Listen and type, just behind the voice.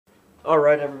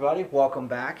Alright everybody, welcome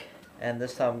back. And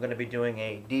this time I'm going to be doing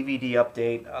a DVD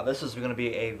update. This is going to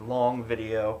be a long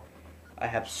video. I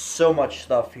have so much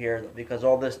stuff here because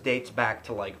all this dates back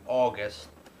to like August.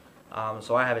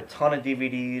 So I have a ton of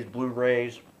DVDs,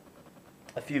 Blu-rays,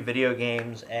 a few video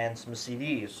games, and some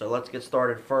CDs. So let's get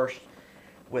started first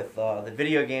with the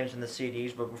video games and the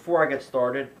CDs. But before I get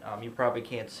started, you probably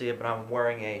can't see it, but I'm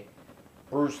wearing a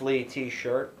Bruce Lee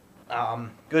t-shirt.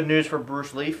 Good news for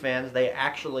Bruce Lee fans, they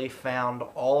actually found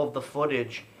all of the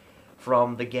footage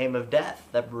from the Game of Death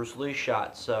that Bruce Lee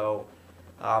shot. So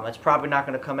it's probably not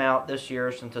going to come out this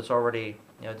year since it's already,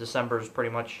 December is pretty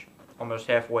much almost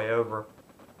halfway over.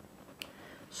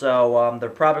 So they're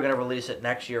probably going to release it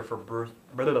next year for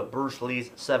Bruce Lee's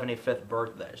 75th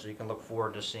birthday. So you can look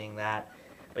forward to seeing that.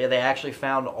 But yeah, they actually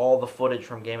found all the footage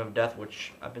from Game of Death,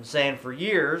 which I've been saying for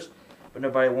years, but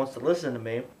nobody wants to listen to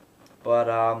me.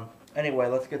 But anyway,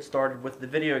 let's get started with the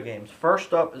video games.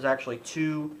 First up is actually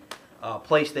two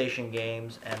PlayStation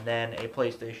games and then a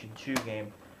PlayStation 2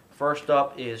 game. First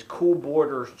up is Cool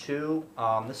Boarders 2.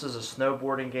 This is a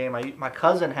snowboarding game. My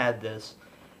cousin had this,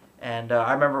 and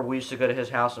I remember we used to go to his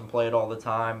house and play it all the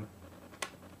time.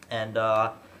 And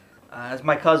it's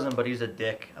my cousin, but he's a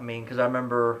dick. I mean, because I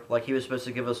remember like he was supposed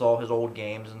to give us all his old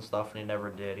games and stuff, and he never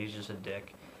did. He's just a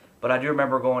dick. But I do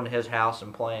remember going to his house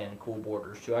and playing Cool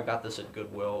Boarders 2. I got this at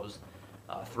Goodwill. It was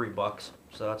 $3,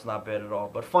 so that's not bad at all.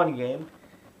 But fun game.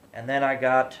 And then I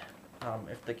got,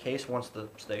 if the case wants to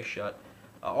stay shut,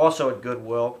 also at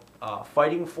Goodwill,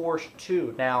 Fighting Force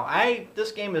 2. Now,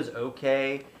 this game is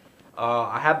okay.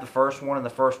 I have the first one, and the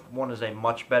first one is a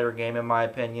much better game in my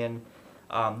opinion.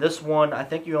 This one, I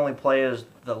think you only play as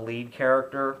the lead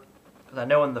character. Because I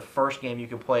know in the first game you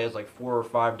could play as like 4 or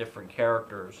 5 different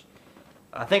characters.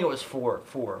 I think it was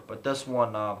four, but this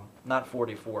one, not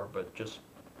 44, but just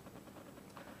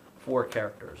 4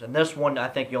 characters. And this one, I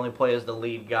think you only play as the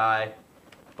lead guy.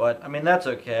 But, I mean, that's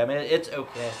okay. I mean, it's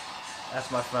okay.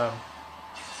 That's my phone.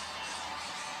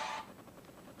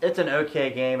 It's an okay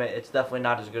game. It's definitely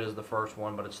not as good as the first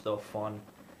one, but it's still fun.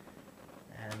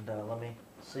 And let me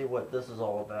see what this is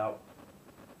all about.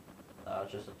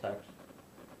 It's just a text.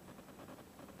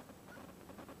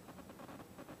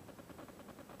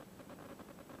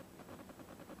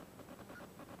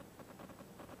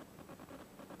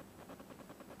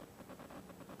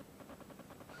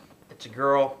 It's a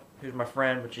girl who's my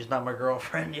friend, but she's not my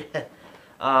girlfriend yet.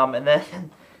 And then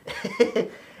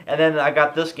and then I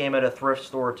got this game at a thrift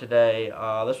store today.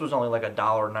 This was only like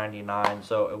 $1.99,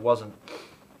 so it wasn't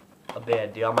a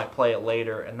bad deal. I might play it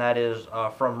later, and that is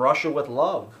From Russia with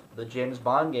Love, the James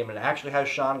Bond game. And it actually has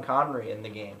Sean Connery in the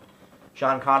game.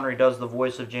 Sean Connery does the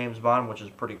voice of James Bond, which is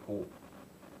pretty cool.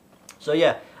 So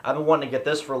yeah, I've been wanting to get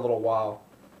this for a little while.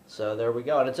 So there we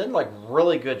go. And it's in like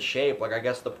really good shape. Like I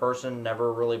guess the person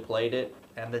never really played it.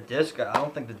 And the disc, I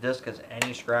don't think the disc has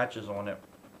any scratches on it.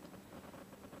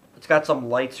 It's got some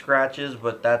light scratches,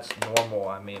 but that's normal,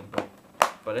 I mean.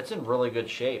 But it's in really good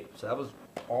shape. So that was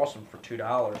awesome for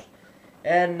 $2.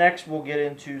 And next we'll get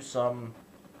into some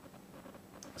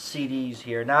CDs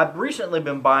here. Now I've recently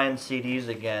been buying CDs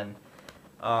again.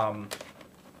 But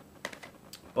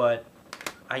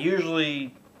I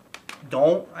usually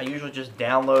don't. I usually just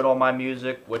download all my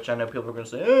music, which I know people are going to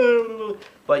say,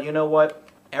 but you know what?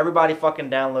 Everybody fucking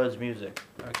downloads music,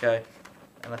 okay?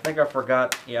 And I think I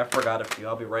forgot, yeah, I forgot a few.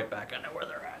 I'll be right back. I know where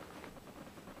they're at.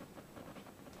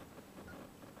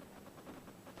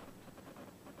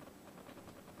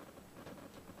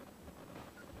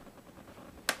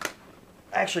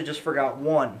 I actually just forgot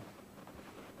one,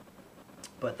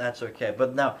 but that's okay.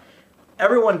 But no,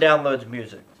 everyone downloads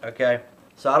music, okay?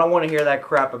 So I don't want to hear that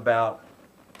crap about,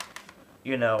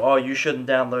 oh, you shouldn't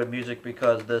download music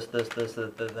because this.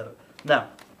 No.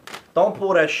 Don't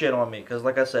pull that shit on me, because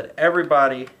like I said,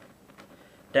 everybody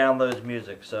downloads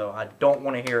music, so I don't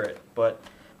want to hear it. But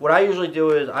what I usually do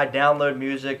is I download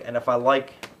music, and if I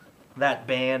like that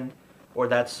band or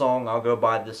that song, I'll go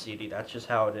buy the CD. That's just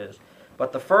how it is.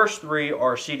 But the first 3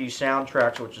 are CD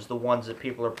soundtracks, which is the ones that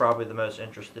people are probably the most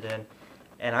interested in.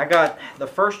 And I got, the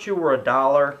first 2 were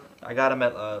 $1. I got them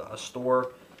at a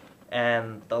store.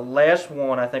 And the last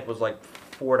one, I think, was like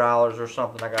 $4 or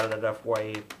something. I got it at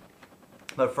FYE.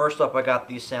 But first up, I got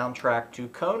the soundtrack to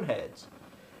Coneheads,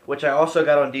 which I also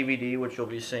got on DVD, which you'll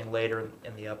be seeing later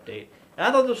in the update. And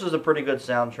I thought this was a pretty good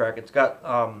soundtrack. It's got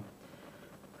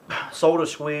Soul to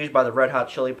Squeeze by the Red Hot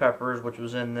Chili Peppers, which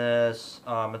was in this.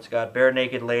 It's got Bare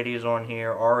Naked Ladies on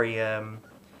here, REM,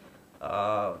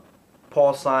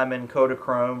 Paul Simon,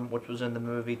 Kodachrome, which was in the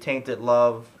movie, Tainted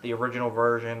Love, the original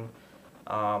version,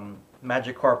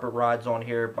 Magic Carpet Rides on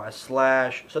here by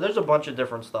Slash. So there's a bunch of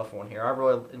different stuff on here. I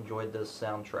really enjoyed this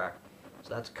soundtrack.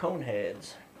 So that's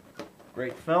Coneheads.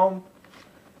 Great film.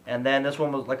 And then this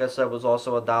one was, like I said, was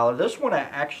also $1. This one I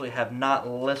actually have not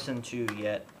listened to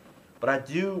yet. But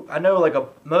I know like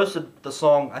most of the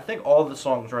song, I think all of the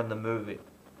songs are in the movie.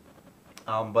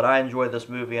 But I enjoyed this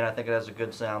movie and I think it has a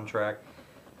good soundtrack.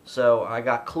 So I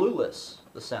got Clueless,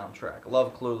 the soundtrack.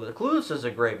 Love Clueless. Clueless is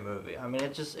a great movie. I mean,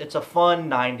 it's a fun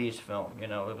 '90s film. You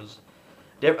know, it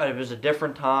was a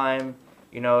different time.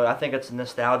 You know, I think it's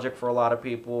nostalgic for a lot of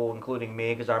people, including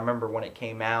me, because I remember when it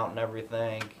came out and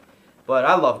everything. But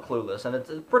I love Clueless, and it's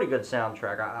a pretty good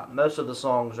soundtrack. Most of the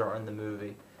songs are in the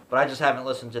movie, but I just haven't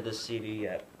listened to this CD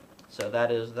yet. So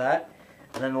that is that.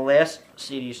 And then the last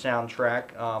CD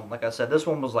soundtrack, like I said, this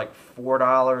one was like $4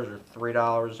 or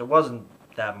 $3. It wasn't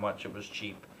that much. It was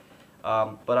cheap.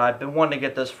 But I've been wanting to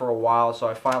get this for a while, so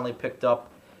I finally picked up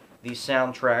the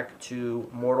soundtrack to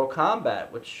Mortal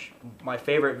Kombat, which my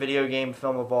favorite video game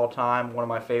film of all time, one of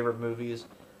my favorite movies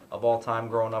of all time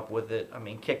growing up with it. I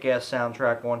mean, kick-ass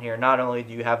soundtrack on here. Not only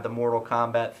do you have the Mortal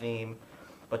Kombat theme,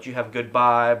 but you have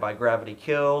Goodbye by Gravity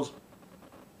Kills,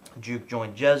 Juke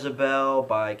Joint Jezebel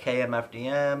by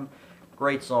KMFDM.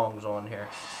 Great songs on here.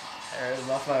 There's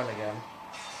my phone again.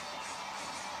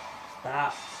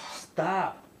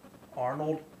 Stop,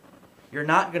 Arnold. You're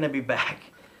not going to be back.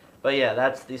 But yeah,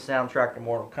 that's the soundtrack to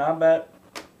Mortal Kombat.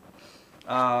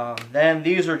 Then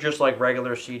these are just like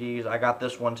regular CDs. I got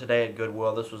this one today at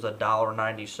Goodwill. This was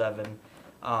 $1.97.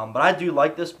 But I do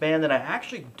like this band, and I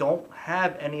actually don't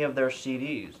have any of their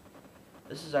CDs.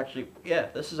 This is actually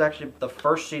the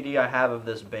first CD I have of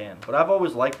this band. But I've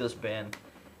always liked this band.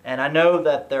 And I know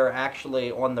that they're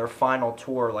actually on their final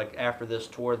tour. Like after this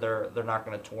tour, they're not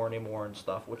going to tour anymore and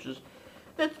stuff, which is,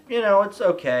 it's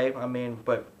okay. I mean,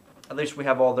 but at least we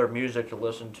have all their music to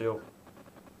listen to.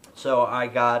 So I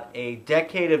got A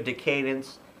Decade of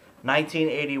Decadence,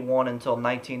 1981 until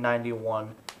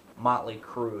 1991, Motley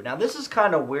Crue. Now this is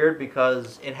kind of weird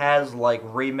because it has like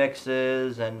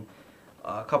remixes and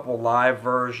a couple live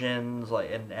versions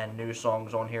and new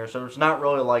songs on here. So it's not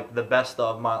really like the best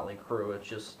of Motley Crue. It's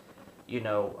just,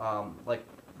 like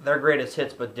their greatest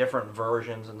hits but different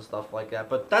versions and stuff like that.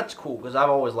 But that's cool because I've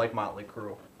always liked Motley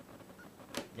Crue.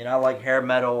 I like hair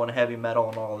metal and heavy metal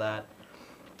and all that.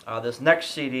 This next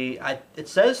CD, it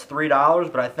says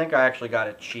 $3, but I think I actually got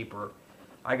it cheaper.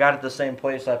 I got it the same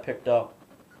place I picked up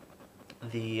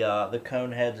the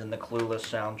Coneheads and the Clueless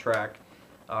soundtrack.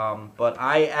 But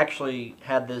I actually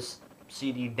had this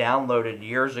CD downloaded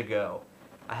years ago.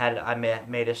 I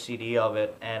made a CD of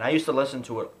it, and I used to listen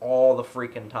to it all the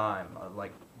freaking time,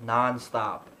 like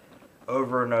non-stop,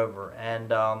 over and over.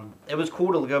 And it was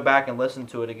cool to go back and listen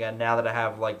to it again now that I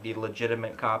have like the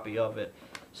legitimate copy of it.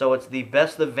 So it's the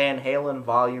Best of Van Halen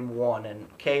Volume 1. And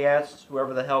KS,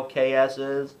 whoever the hell KS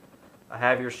is, I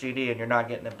have your CD and you're not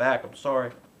getting it back. I'm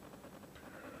sorry.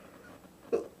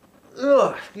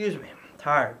 Ugh, excuse me. I'm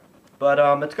tired. But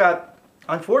it's got...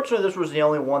 Unfortunately, this was the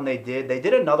only one they did. They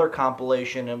did another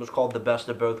compilation. It was called The Best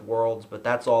of Both Worlds, but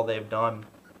that's all they've done.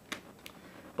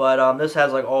 But this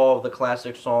has like all of the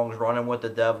classic songs: Running with the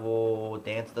Devil,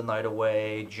 Dance the Night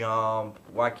Away, Jump,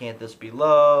 Why Can't This Be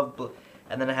Love,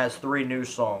 and then it has 3 new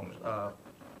songs. That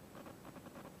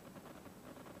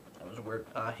was weird.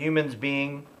 Humans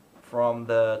Being from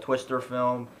the Twister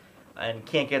film, and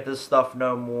Can't Get This Stuff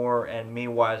No More, and Me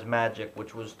Wise Magic,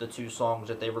 which was the 2 songs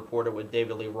that they recorded with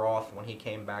David Lee Roth when he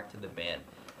came back to the band.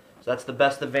 So that's the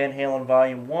Best of Van Halen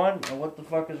Volume 1. And what the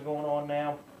fuck is going on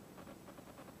now?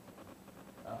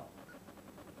 Oh,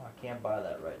 I can't buy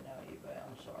that right now, eBay.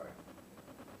 I'm sorry.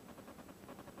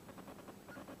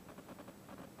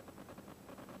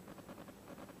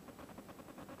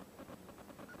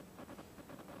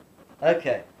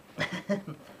 Okay.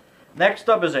 Next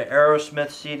up is an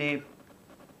Aerosmith CD.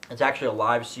 It's actually a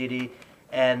live CD,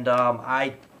 and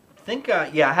I think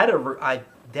I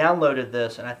downloaded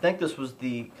this, and I think this was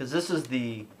because this is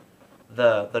the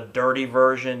dirty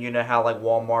version. You know how like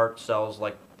Walmart sells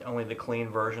like only the clean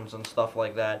versions and stuff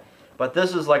like that. But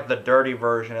this is like the dirty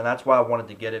version, and that's why I wanted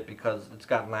to get it, because it's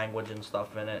got language and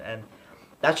stuff in it, and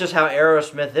that's just how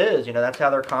Aerosmith is. That's how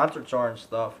their concerts are and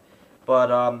stuff. But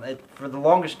for the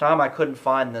longest time, I couldn't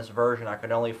find this version. I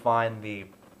could only find the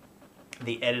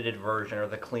edited version or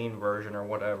the clean version or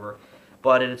whatever.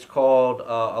 But it's called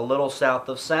A Little South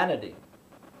of Sanity.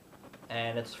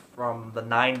 And it's from the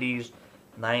 90s,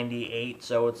 98.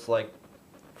 So it's like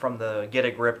from the Get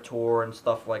a Grip tour and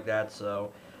stuff like that.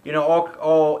 So,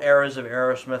 all eras of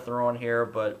Aerosmith are on here.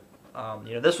 But,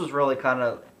 this was really kind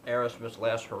of Aerosmith's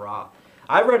last hurrah.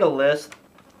 I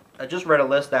just read a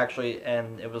list actually,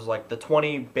 and it was like the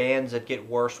 20 bands that get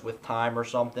worse with time or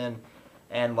something.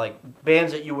 And like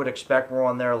bands that you would expect were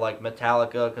on there, like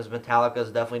Metallica, because Metallica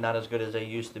is definitely not as good as they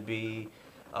used to be.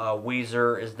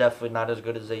 Weezer is definitely not as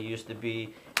good as they used to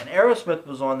be. And Aerosmith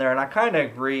was on there, and I kind of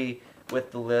agree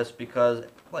with the list because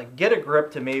like Get a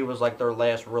Grip to me was like their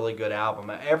last really good album.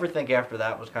 Everything after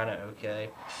that was kind of okay.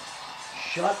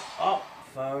 Shut up,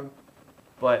 phone.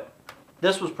 But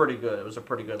this was pretty good. It was a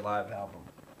pretty good live album.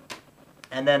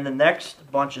 And then the next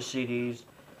bunch of CDs,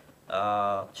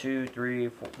 2, 3,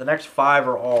 4, the next 5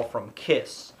 are all from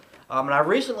Kiss. And I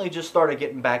recently just started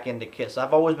getting back into Kiss.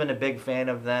 I've always been a big fan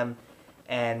of them.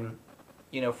 And,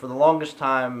 you know, for the longest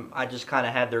time, I just kind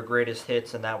of had their greatest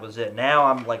hits and that was it. Now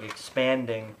I'm like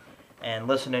expanding and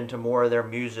listening to more of their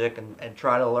music and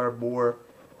try to learn more,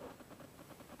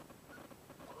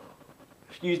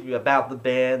 about the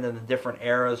band and the different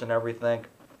eras and everything.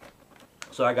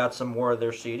 So I got some more of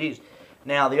their CDs.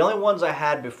 Now, the only ones I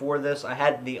had before this, I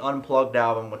had the Unplugged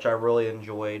album, which I really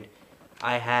enjoyed.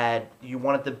 I had You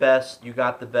Want It the Best, You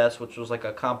Got the Best, which was like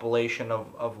a compilation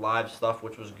of live stuff,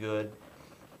 which was good.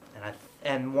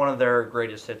 And one of their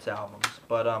greatest hits albums.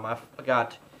 But I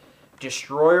got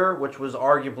Destroyer, which was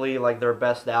arguably like their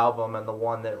best album and the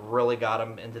one that really got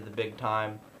them into the big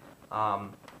time.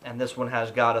 And this one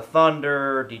has God of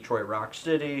Thunder, Detroit Rock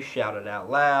City, Shout It Out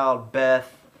Loud,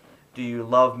 Beth, Do You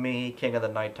Love Me, King of the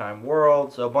Nighttime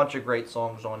World. So a bunch of great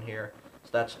songs on here. So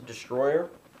that's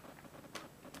Destroyer.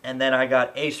 And then I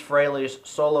got Ace Frehley's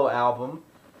solo album.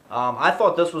 I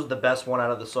thought this was the best one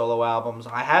out of the solo albums.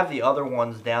 I have the other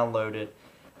ones downloaded,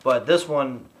 but this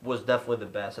one was definitely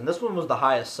the best. And this one was the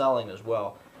highest selling as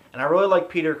well. And I really like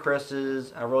Peter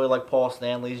Criss's. I really like Paul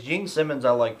Stanley's. Gene Simmons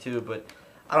I like too, but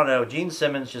I don't know. Gene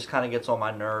Simmons just kind of gets on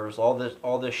my nerves. All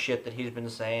this shit that he's been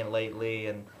saying lately,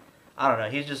 and I don't know.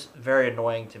 He's just very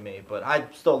annoying to me. But I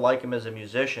still like him as a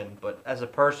musician. But as a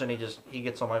person, he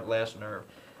gets on my last nerve.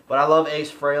 But I love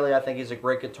Ace Frehley. I think he's a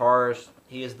great guitarist.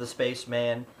 He is the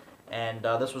spaceman. And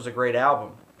this was a great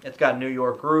album. It's got New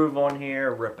York Groove on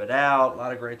here, Rip It Out, a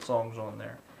lot of great songs on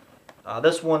there.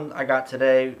 This one I got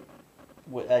today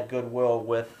at Goodwill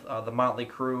with the Motley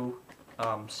Crue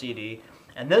CD.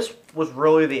 And this was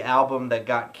really the album that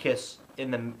got Kiss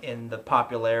in the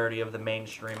popularity of the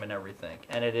mainstream and everything.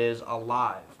 And it is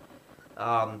Alive.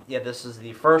 Yeah, this is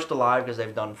the first Alive because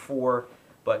they've done 4.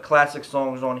 But classic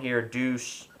songs on here,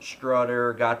 Deuce,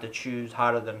 Strutter, Got to Choose,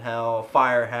 Hotter Than Hell,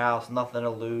 Firehouse, Nothing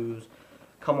to Lose,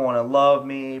 Come On and Love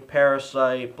Me,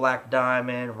 Parasite, Black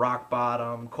Diamond, Rock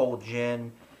Bottom, Cold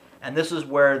Gin. And this is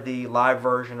where the live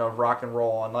version of Rock and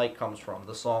Roll All Night comes from,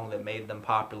 the song that made them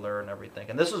popular and everything.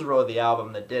 And this is really the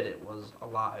album that did it, was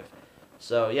Alive.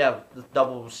 So yeah, the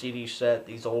double CD set,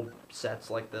 these old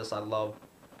sets like this, I love.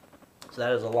 So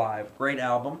that is Alive. Great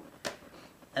album.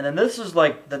 And then this is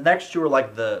like the next 2 are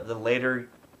like the later,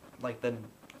 like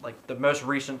the most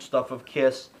recent stuff of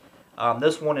Kiss.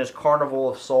 This one is Carnival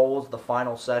of Souls, the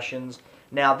final sessions.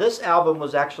 Now this album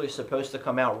was actually supposed to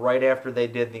come out right after they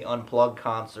did the Unplugged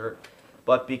concert,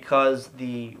 but because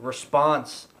the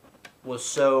response was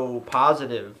so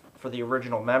positive for the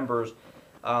original members,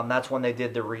 that's when they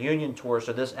did the reunion tour.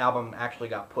 So this album actually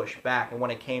got pushed back, and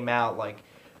when it came out, like,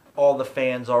 all the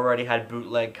fans already had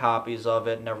bootleg copies of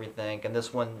it and everything, and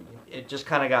this one, it just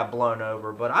kind of got blown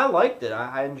over. But I liked it.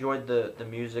 I enjoyed the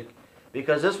music,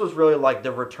 because this was really like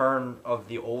the return of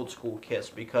the old school Kiss,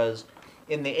 because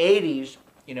in the 80s,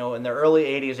 you know, in the early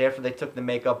 80s, after they took the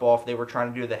makeup off, they were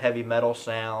trying to do the heavy metal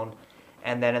sound,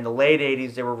 and then in the late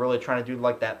 80s, they were really trying to do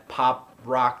like that pop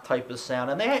rock type of sound,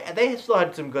 and they still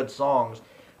had some good songs,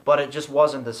 but it just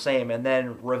wasn't the same. And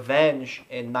then Revenge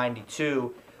in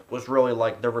 92 was really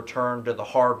like the return to the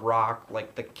hard rock,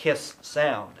 like the Kiss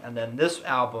sound. And then this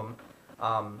album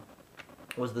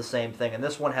was the same thing. And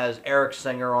this one has Eric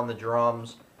Singer on the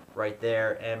drums right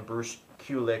there and Bruce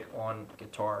Kulick on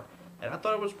guitar. And I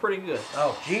thought it was pretty good.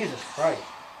 Oh, Jesus Christ.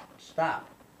 Stop.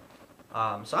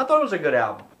 So I thought it was a good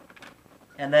album.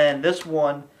 And then this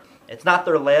one, it's not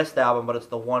their last album, but it's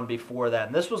the one before that.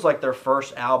 And this was like their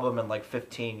first album in like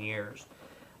 15 years.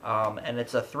 And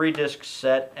it's a 3-disc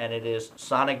set, and it is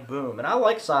Sonic Boom. And I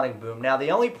like Sonic Boom. Now,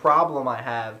 the only problem I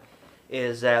have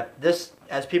is that this,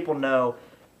 as people know,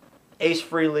 Ace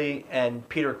Frehley and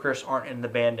Peter Criss aren't in the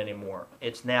band anymore.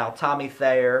 It's now Tommy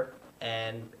Thayer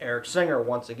and Eric Singer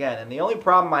once again. And the only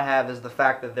problem I have is the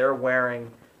fact that they're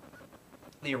wearing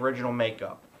the original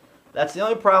makeup. That's the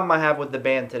only problem I have with the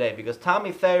band today, because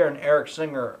Tommy Thayer and Eric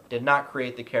Singer did not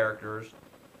create the characters.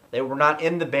 They were not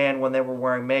in the band when they were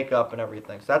wearing makeup and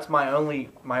everything. So that's my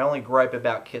only gripe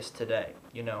about Kiss today.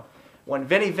 You know, when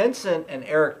Vinnie Vincent and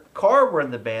Eric Carr were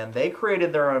in the band, they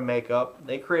created their own makeup.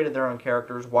 They created their own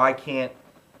characters. Why can't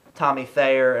Tommy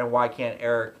Thayer and why can't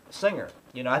Eric Singer?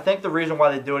 You know, I think the reason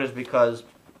why they do it is because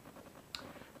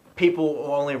people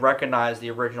only recognize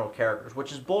the original characters,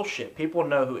 which is bullshit. People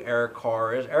know who Eric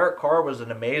Carr is. Eric Carr was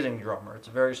an amazing drummer. It's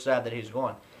very sad that he's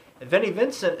gone. And Vinnie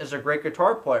Vincent is a great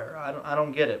guitar player. I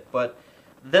don't get it. But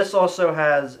this also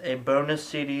has a bonus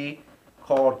CD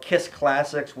called Kiss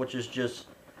Classics, which is just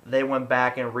they went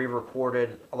back and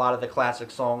re-recorded a lot of the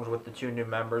classic songs with the 2 new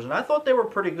members. And I thought they were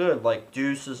pretty good. Like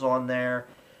Deuce is on there.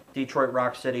 Detroit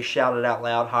Rock City, Shout It Out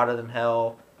Loud, Hotter Than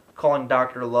Hell. Calling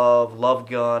Dr. Love, Love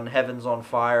Gun, Heaven's on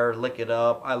Fire, Lick It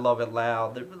Up, I Love It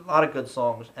Loud. There's a lot of good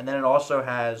songs. And then it also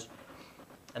has,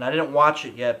 and I didn't watch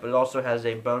it yet, but it also has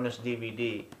a bonus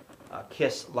DVD,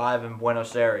 Kiss Live in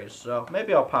Buenos Aires. So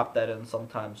maybe I'll pop that in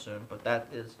sometime soon, but that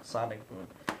is Sonic Boom.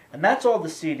 And that's all the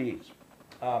CDs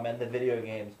and the video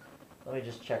games. Let me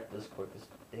just check this quick, this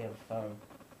damn phone.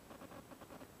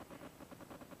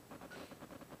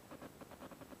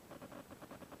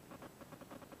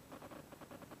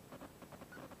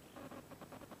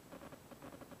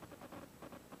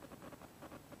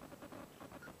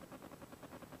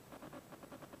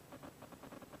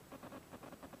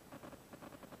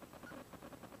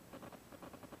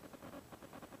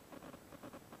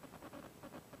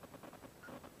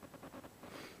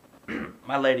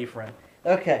 My lady friend.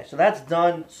 Okay, so that's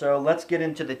done. So let's get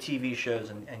into the TV shows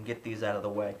and get these out of the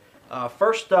way.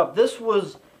 First up, this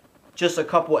was just a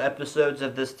couple episodes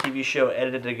of this TV show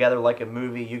edited together like a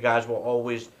movie. You guys will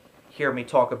always hear me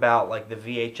talk about like the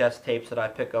VHS tapes that I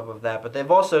pick up of that, but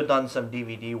they've also done some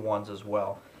DVD ones as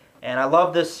well. And I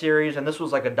love this series, and this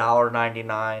was like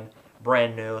 $1.99,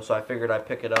 brand new, so I figured I'd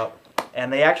pick it up.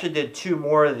 And they actually did 2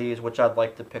 more of these, which I'd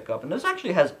like to pick up. And this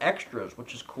actually has extras,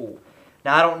 which is cool.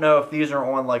 Now, I don't know if these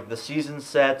are on like the season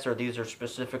sets or these are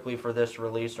specifically for this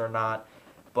release or not,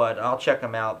 but I'll check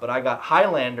them out. But I got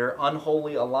Highlander,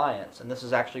 Unholy Alliance, and this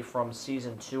is actually from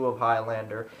season 2 of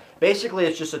Highlander. Basically,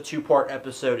 it's just a 2-part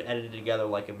episode edited together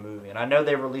like a movie. And I know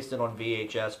they released it on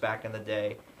VHS back in the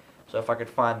day, so if I could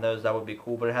find those, that would be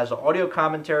cool. But it has an audio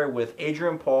commentary with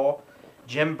Adrian Paul,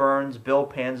 Jim Burns, Bill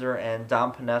Panzer, and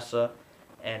Dom Panessa,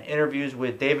 and interviews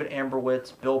with David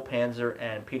Amberwitz, Bill Panzer,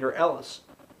 and Peter Ellis.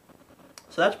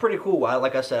 So that's pretty cool.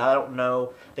 Like I said, I don't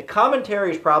know. The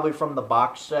commentary is probably from the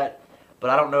box set, but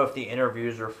I don't know if the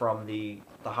interviews are from the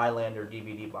Highlander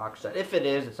DVD box set. If it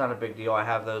is, it's not a big deal. I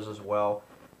have those as well.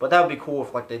 But that would be cool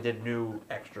if like they did new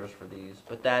extras for these.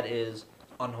 But that is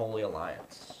Unholy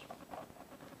Alliance.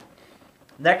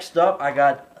 Next up, I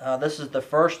got, this is the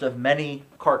first of many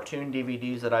cartoon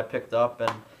DVDs that I picked up.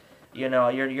 And, you know,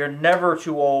 you're never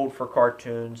too old for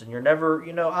cartoons. And you're never,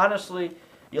 you know, honestly,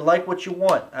 you like what you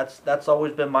want. That's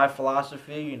always been my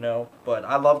philosophy, you know. But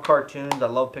I love cartoons. I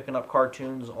love picking up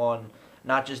cartoons on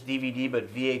not just DVD,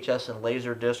 but VHS and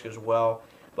Laserdisc as well.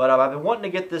 But I've been wanting to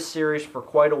get this series for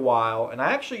quite a while. And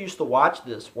I actually used to watch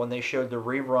this when they showed the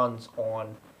reruns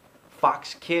on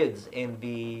Fox Kids in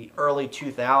the early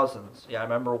 2000s. Yeah, I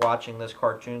remember watching this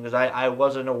cartoon because I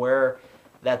wasn't aware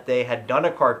that they had done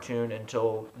a cartoon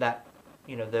until that,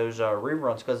 you know, those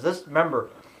reruns. Because this, remember,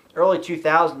 early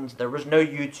 2000s, there was no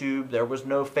YouTube, there was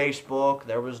no Facebook,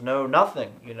 there was no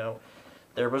nothing, you know.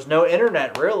 There was no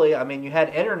internet, really. I mean, you had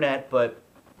internet, but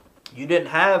you didn't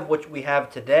have what we have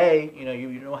today. You know,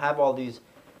 you don't have all these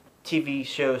TV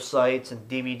show sites and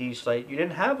DVD sites. You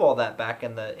didn't have all that back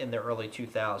in the early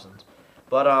 2000s.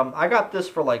 But I got this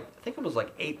for like, I think it was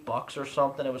like $8 or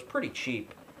something. It was pretty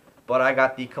cheap. But I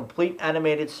got the complete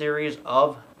animated series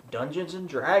of Dungeons and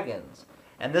Dragons.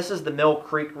 And this is the Mill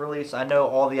Creek release. I know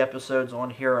all the episodes on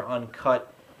here are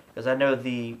uncut, because I know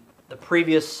the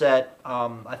previous set,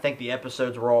 I think the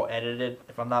episodes were all edited,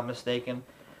 if I'm not mistaken.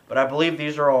 But I believe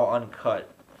these are all uncut,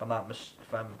 if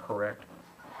I'm correct.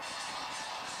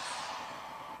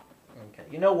 Okay,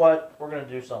 you know what? We're going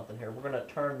to do something here. We're going to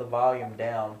turn the volume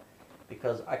down,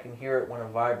 because I can hear it when it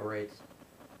vibrates.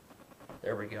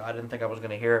 There we go. I didn't think I was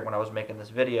going to hear it when I was making this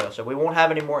video. So we won't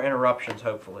have any more interruptions,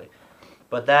 hopefully.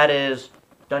 But that is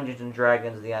Dungeons and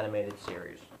Dragons, the animated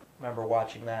series. Remember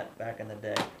watching that back in the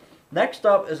day. Next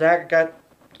up is I got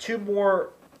 2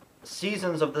 more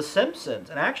seasons of The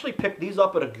Simpsons. And I actually picked these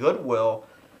up at a Goodwill.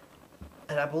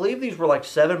 And I believe these were like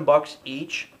 $7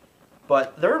 each.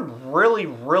 But they're in really,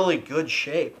 really good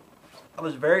shape. I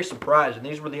was very surprised. And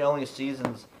these were the only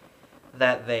seasons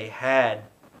that they had.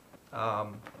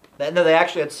 No, they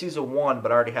actually had season 1,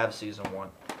 but I already have season 1.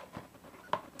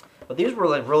 But these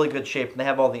were in really good shape, and they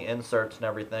have all the inserts and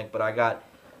everything. But I got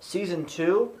season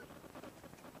 2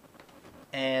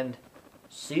 and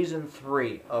season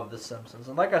 3 of The Simpsons.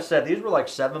 And like I said, these were like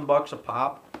 $7 a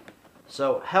pop.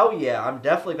 So hell yeah, I'm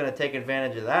definitely going to take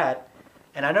advantage of that.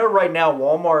 And I know right now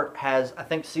Walmart has, I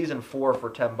think, season 4 for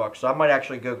 $10, so I might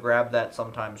actually go grab that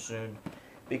sometime soon.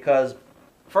 Because,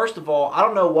 first of all, I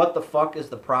don't know what the fuck is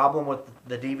the problem with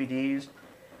the DVDs.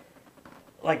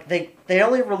 Like, they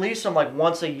only release them, like,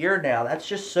 once a year now. That's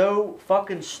just so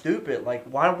fucking stupid. Like,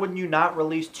 why wouldn't you not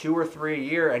release 2 or 3 a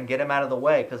year and get them out of the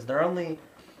way? Because they're only,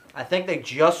 I think they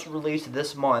just released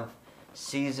this month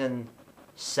season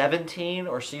 17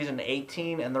 or season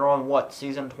 18, and they're on what,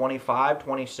 season 25,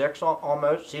 26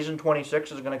 almost? Season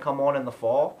 26 is going to come on in the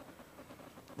fall.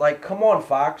 Like, come on,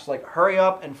 Fox. Like, hurry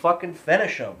up and fucking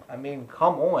finish them. I mean,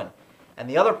 come on. And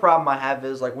the other problem I have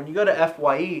is, like, when you go to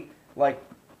FYE, like,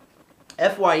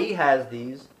 FYE has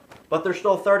these, but they're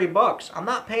still $30. I'm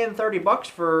not paying $30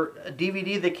 for a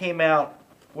DVD that came out,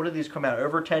 what did these come out,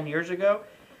 over 10 years ago?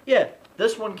 Yeah,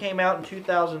 this one came out in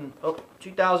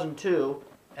 2002,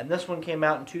 and this one came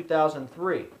out in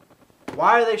 2003.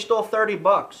 Why are they still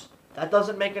 $30? That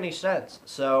doesn't make any sense.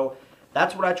 So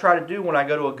that's what I try to do when I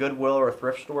go to a Goodwill or a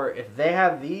thrift store. If they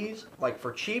have these, like,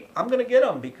 for cheap, I'm going to get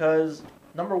them because,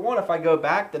 number one, if I go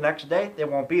back the next day, they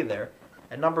won't be there.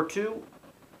 And number two,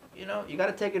 you know, you got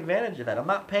to take advantage of that. I'm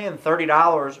not paying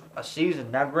 $30 a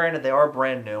season. Now, granted, they are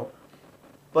brand new,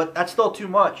 but that's still too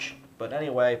much. But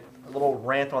anyway, a little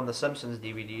rant on the Simpsons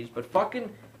DVDs. But fucking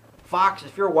Fox,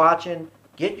 if you're watching,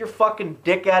 get your fucking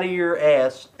dick out of your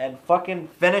ass and fucking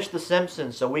finish the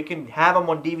Simpsons so we can have them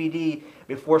on DVD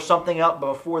before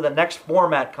before the next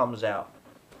format comes out.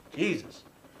 Jesus.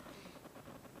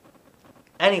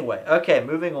 Anyway, okay,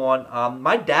 moving on.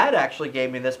 My dad actually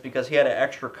gave me this because he had an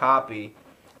extra copy.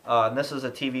 And this is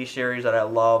a TV series that I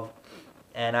love.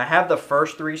 And I have the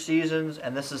first 3 seasons,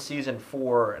 and this is season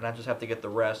 4, and I just have to get the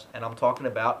rest. And I'm talking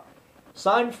about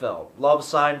Seinfeld. Love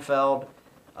Seinfeld.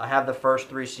 I have the first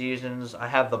 3 seasons. I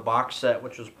have the box set,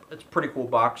 it's a pretty cool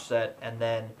box set. And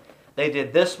then they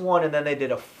did this one, and then they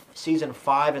did a season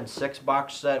 5 and 6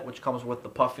 box set, which comes with the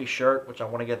puffy shirt, which I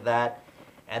want to get that.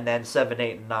 And then 7,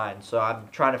 8, and 9. So I'm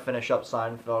trying to finish up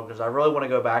Seinfeld because I really want to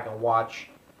go back and watch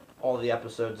all the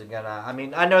episodes again. I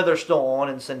mean, I know they're still on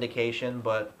in syndication,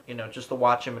 but, you know, just to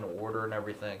watch them in order and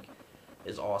everything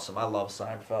is awesome. I love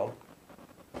Seinfeld.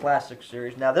 Classic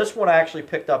series. Now, this one I actually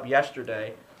picked up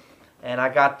yesterday, and I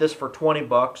got this for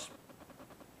 $20.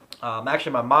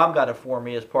 Actually, my mom got it for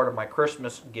me as part of my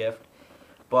Christmas gift.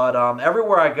 But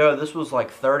everywhere I go, this was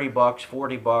like $30,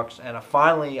 $40, and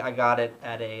finally I got it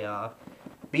at a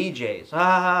BJ's.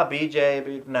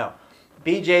 No.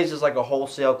 BJ's is like a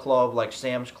wholesale club, like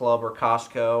Sam's Club or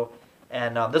Costco,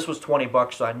 and this was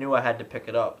 $20, so I knew I had to pick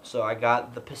it up. So I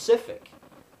got the Pacific.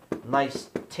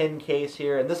 Nice tin case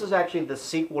here, and this is actually the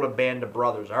sequel to Band of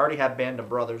Brothers. I already have Band of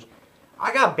Brothers.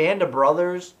 I got Band of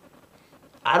Brothers,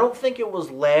 I don't think it was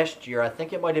last year. I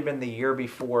think it might have been the year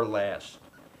before last.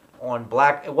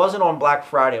 It wasn't on Black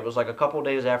Friday. It was like a couple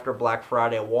days after Black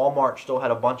Friday. Walmart still had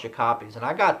a bunch of copies, and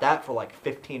I got that for like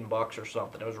 $15 or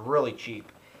something. It was really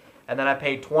cheap. And then I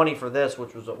paid $20 for this,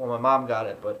 which was when my mom got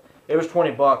it, but it was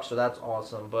 $20, so that's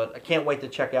awesome. But I can't wait to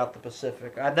check out the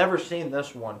Pacific. I've never seen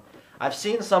this one. I've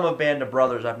seen some of Band of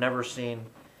Brothers. I've never seen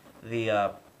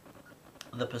the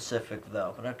Pacific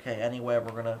though. But okay, anyway,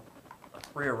 we're gonna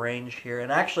rearrange here.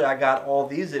 And actually, I got all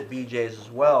these at BJ's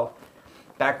as well,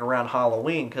 back around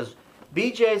Halloween, because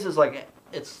BJ's is like,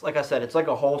 it's like I said, it's like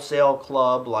a wholesale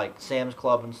club, like Sam's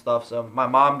Club and stuff. So my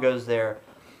mom goes there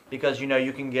because, you know,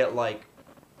 you can get like,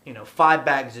 you know, 5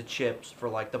 bags of chips for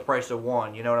like the price of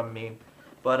 1, you know what I mean?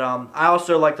 But I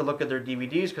also like to look at their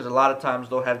DVDs because a lot of times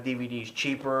they'll have DVDs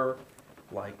cheaper,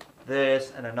 like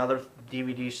this, and another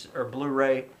DVD or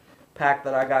Blu-ray pack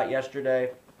that I got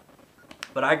yesterday.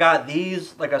 But I got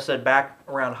these, like I said, back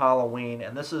around Halloween,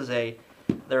 and this is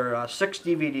they're 6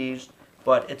 DVDs,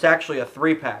 but it's actually a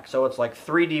 3-pack, so it's like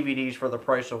 3 DVDs for the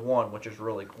price of 1, which is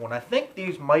really cool. And I think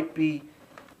these might be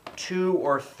 2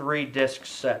 or 3 disc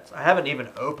sets. I haven't even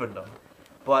opened them,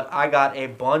 but I got a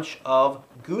bunch of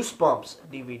Goosebumps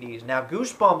DVDs. Now,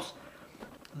 Goosebumps,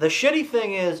 the shitty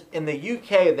thing is, in the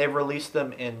UK, they released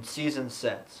them in season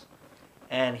sets.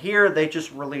 And here, they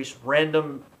just release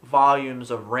random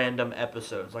volumes of random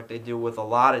episodes, like they do with a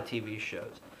lot of TV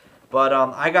shows. But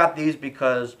I got these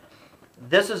because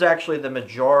this is actually the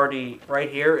majority, right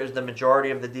here is the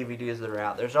majority of the DVDs that are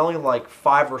out. There's only like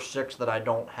 5 or 6 that I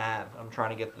don't have. I'm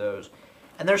trying to get those.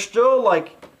 And they're still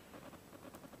like,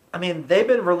 I mean, they've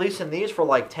been releasing these for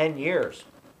like 10 years.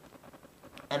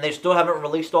 And they still haven't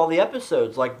released all the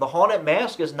episodes. Like, The Haunted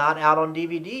Mask is not out on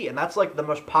DVD. And that's like the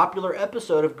most popular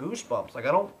episode of Goosebumps. Like,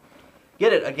 I don't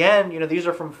get it. Again, you know, these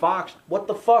are from Fox. What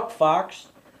the fuck, Fox?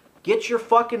 Get your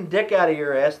fucking dick out of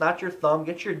your ass, not your thumb.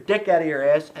 Get your dick out of your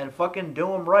ass and fucking do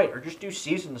them right. Or just do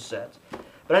season sets.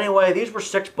 But anyway, these were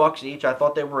 $6 each. I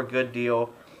thought they were a good deal.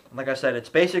 Like I said, it's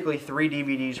basically 3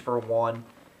 DVDs for one.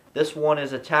 This one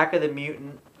is Attack of the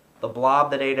Mutant, The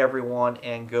Blob That Ate Everyone,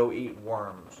 and Go Eat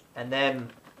Worms. And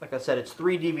then, like I said, it's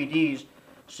 3 DVDs.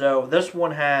 So this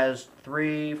one has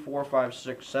 3, 4, 5,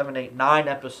 6, 7, 8, 9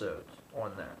 episodes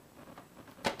on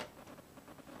there.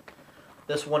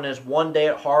 This one is One Day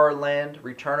at Horrorland,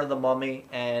 Return of the Mummy,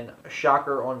 and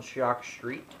Shocker on Shock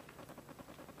Street.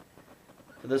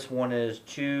 So this one is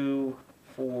 2,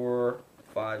 4,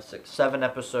 5, 6, 7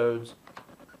 episodes.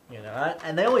 You know,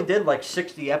 and they only did like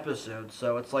 60 episodes,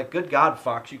 so it's like, good God,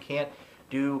 Fox, you can't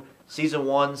do season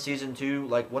 1, season 2.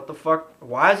 Like, what the fuck?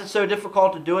 Why is it so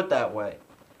difficult to do it that way?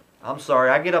 I'm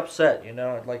sorry, I get upset, you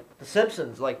know. Like, The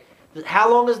Simpsons, like, how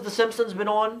long has The Simpsons been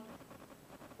on?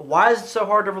 Why is it so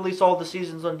hard to release all the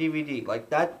seasons on DVD?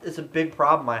 Like, that is a big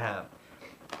problem I have.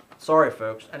 Sorry,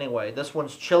 folks. Anyway, this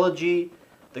one's Trilogy,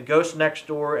 The Ghost Next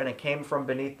Door, and It Came From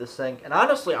Beneath the Sink. And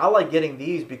honestly, I like getting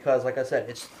these because, like I said,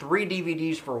 it's 3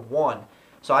 DVDs for one.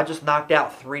 So I just knocked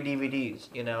out 3 DVDs,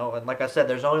 you know. And like I said,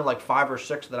 there's only like 5 or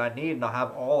 6 that I need, and I'll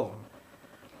have all of them.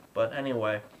 But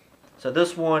anyway, so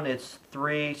this one, it's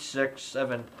 3, 6,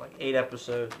 7, like 8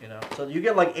 episodes, you know. So you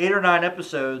get like 8 or 9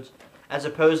 episodes as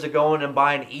opposed to going and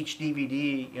buying each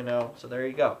DVD, you know. So there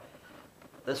you go.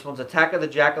 This one's Attack of the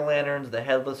Jack-O-Lanterns, The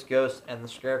Headless Ghost, and The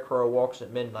Scarecrow Walks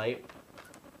at Midnight.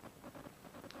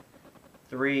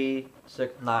 3,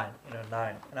 6, 9. You know,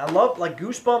 9. And I love, like,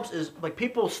 Goosebumps is, like,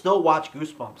 people still watch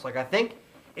Goosebumps. Like, I think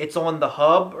it's on the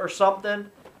Hub or something.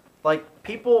 Like,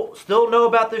 people still know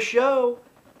about this show.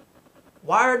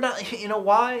 Why are not, you know,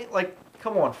 why? Like,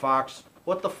 come on, Fox.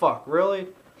 What the fuck, really?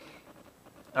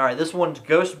 Alright, this one's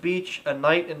Ghost Beach, A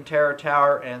Night in Terror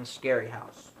Tower, and Scary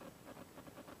House.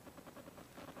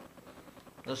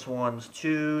 This one's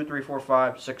 2, 3, 4,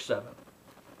 5, 6, 7.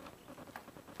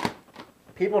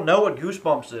 People know what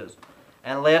Goosebumps is.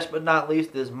 And last but not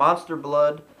least is Monster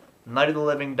Blood, Night of the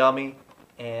Living Dummy,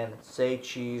 and Say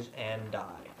Cheese and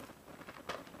Die.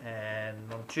 And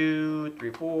 1, 2,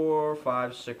 3, 4,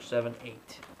 5, 6, 7,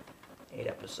 8. 8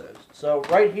 episodes. So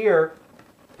right here,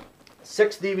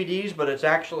 6 DVDs, but it's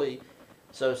actually,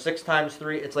 so 6 times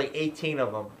 3, it's like 18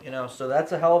 of them, you know, so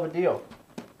that's a hell of a deal.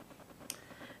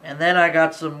 And then I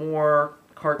got some more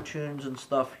cartoons and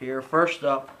stuff here. First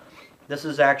up, this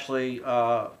is actually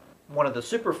one of the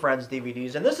Super Friends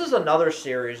DVDs, and this is another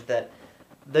series that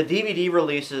the DVD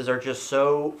releases are just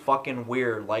so fucking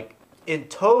weird. Like, in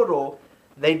total,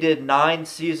 they did 9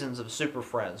 seasons of Super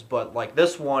Friends, but like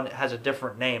this one has a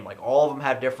different name. Like, all of them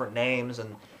have different names,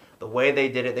 and the way they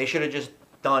did it, they should have just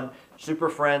done Super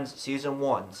Friends Season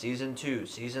 1, Season 2,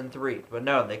 Season 3. But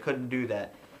no, they couldn't do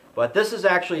that. But this is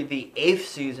actually the 8th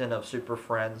season of Super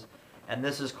Friends, and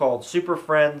this is called Super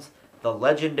Friends, The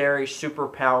Legendary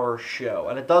Superpower Show.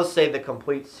 And it does say the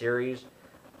complete series,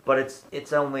 but it's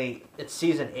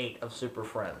Season 8 of Super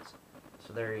Friends.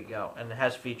 So there you go. And it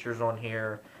has features on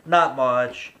here. Not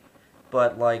much,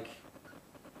 but like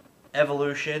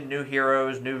Evolution, New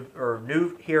Heroes,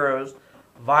 New Heroes,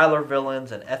 Viler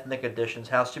Villains, and Ethnic Editions.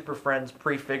 How Super Friends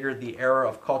prefigured the era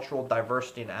of cultural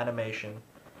diversity in animation.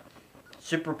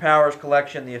 Superpowers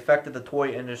Collection, The Effect of the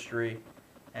Toy Industry,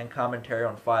 and commentary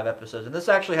on 5 episodes. And this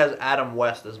actually has Adam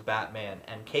West as Batman,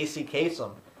 and Casey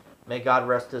Kasem, may God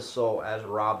rest his soul, as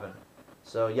Robin.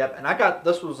 So, yep, and I got,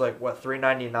 this was like, what,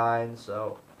 $3.99,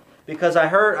 so, because I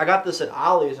got this at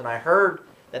Ollie's, and I heard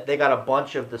that they got a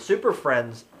bunch of the Super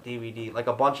Friends DVD, like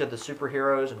a bunch of the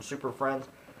superheroes and Super Friends,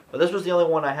 but this was the only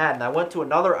one I had, and I went to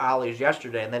another Ollie's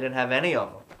yesterday, and they didn't have any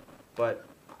of them, but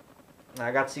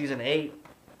I got Season 8.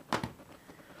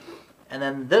 And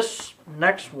then this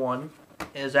next one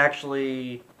is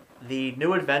actually The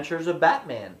New Adventures of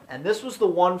Batman. And this was the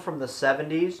one from the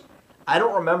 70s. I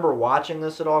don't remember watching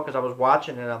this at all because I was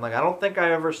watching it and I'm like, I don't think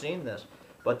I've ever seen this.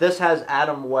 But this has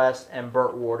Adam West and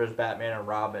Burt Ward as Batman and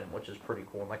Robin, which is pretty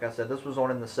cool. And like I said, this was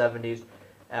on in the 70s.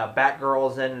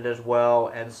 Batgirl's in it as well,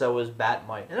 and so is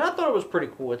Batmite. And I thought it was pretty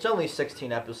cool. It's only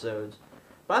 16 episodes,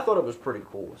 but I thought it was pretty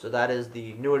cool. So that is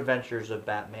The New Adventures of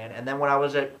Batman. And then when I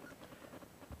was at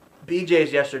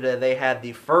BJ's yesterday, they had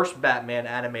the first Batman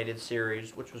animated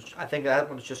series, which was, I think that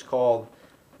one's just called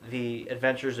The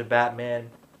Adventures of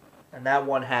Batman, and that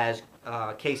one has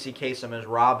Casey Kasem as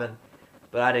Robin,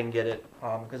 but I didn't get it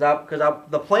because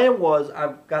the plan was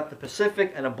I got the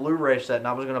Pacific and a Blu-ray set, and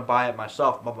I was gonna buy it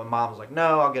myself, but my mom was like,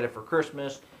 "No, I'll get it for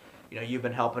Christmas. You know, you've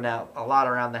been helping out a lot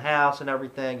around the house and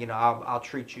everything. You know, I'll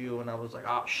treat you." And I was like,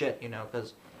 "Oh shit," you know,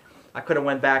 because I could have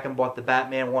went back and bought the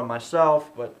Batman one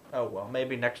myself, but oh well,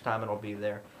 maybe next time it'll be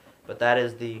there. But that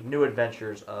is The New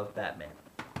Adventures of Batman.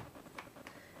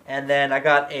 And then I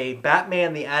got a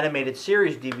Batman the Animated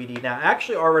Series DVD. Now, I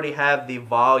actually already have the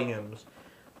volumes,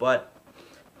 but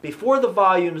before the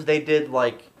volumes, they did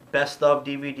like best of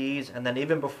DVDs, and then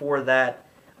even before that,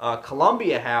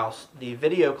 Columbia House, the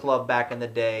video club back in the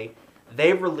day,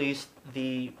 they released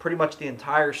pretty much the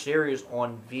entire series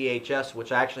on VHS,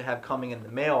 which I actually have coming in the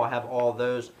mail. I have all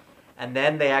those, and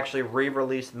then they actually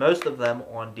re-released most of them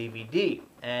on DVD,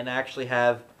 and I actually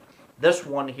have this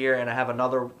one here, and I have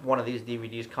another one of these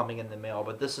DVDs coming in the mail.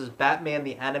 But this is Batman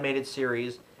the Animated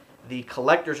Series, the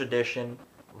Collector's Edition,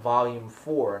 Volume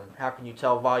 4. And how can you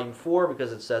tell Volume 4?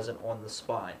 Because it says it on the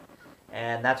spine.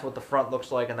 And that's what the front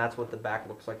looks like, and that's what the back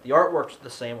looks like. The artwork's the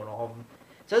same on all of them.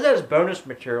 It says it has bonus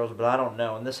materials, but I don't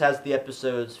know. And this has the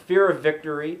episodes Fear of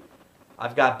Victory,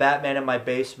 I've got Batman in My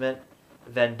Basement,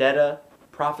 Vendetta,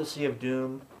 Prophecy of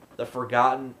Doom, The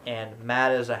Forgotten, and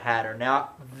Mad as a Hatter.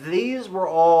 Now, these were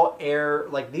all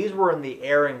these were in the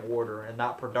airing order and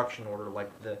not production order,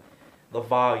 like the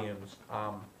volumes.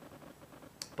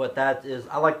 But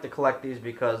I like to collect these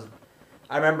because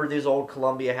I remember these old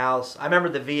Columbia House. I remember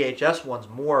the VHS ones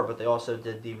more, but they also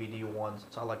did DVD ones,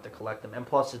 so I like to collect them. And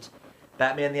plus, it's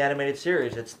Batman the Animated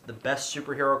Series. It's the best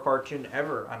superhero cartoon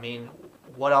ever. I mean,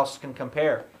 what else can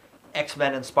compare?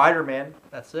 X-Men and Spider-Man,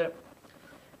 that's it.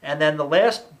 And then the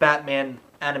last Batman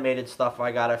animated stuff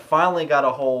I finally got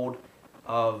a hold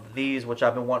of these, which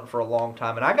I've been wanting for a long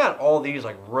time. And I got all these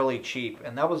like really cheap,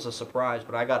 and that was a surprise.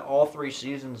 But I got all 3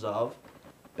 seasons of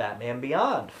Batman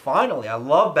Beyond. Finally, I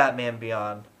love Batman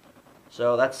Beyond.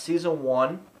 So that's season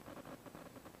 1.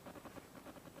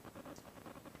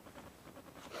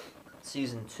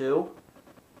 Season 2.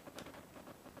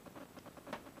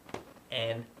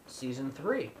 And season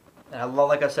 3. And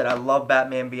like I said, I love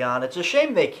Batman Beyond. It's a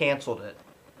shame they canceled it,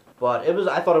 but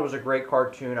I thought it was a great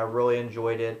cartoon. I really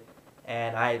enjoyed it,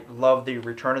 and I love the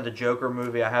Return of the Joker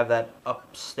movie. I have that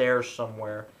upstairs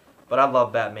somewhere, but I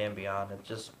love Batman Beyond.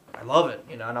 I love it,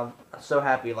 and I'm so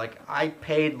happy. Like I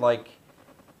paid I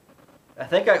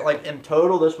think in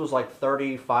total this was like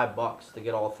 $35 to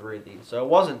get all 3 of these, so it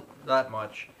wasn't that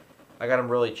much. I got them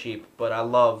really cheap, but I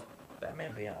love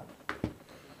Batman Beyond.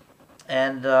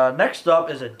 And next up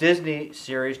is a Disney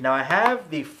series. Now, I have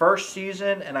the first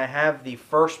season, and I have the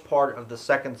first part of the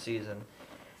second season.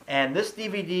 And this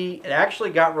DVD, it actually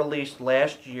got released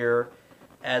last year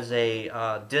as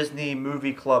a Disney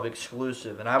Movie Club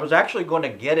exclusive. And I was actually going to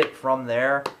get it from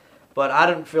there, but I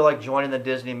didn't feel like joining the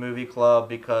Disney Movie Club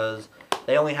because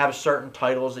they only have certain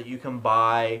titles that you can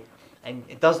buy. And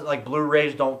it doesn't, like,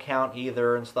 Blu-rays don't count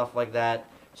either and stuff like that.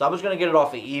 So I was going to get it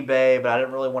off of eBay, but I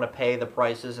didn't really want to pay the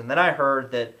prices. And then I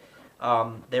heard that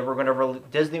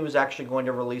Disney was actually going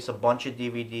to release a bunch of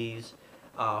DVDs.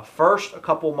 First, a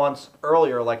couple months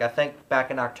earlier, like I think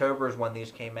back in October is when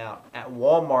these came out, at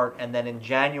Walmart. And then in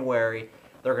January,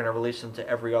 they're going to release them to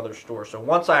every other store. So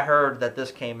once I heard that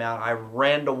this came out, I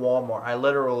ran to Walmart. I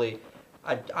literally,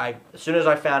 as soon as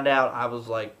I found out, I was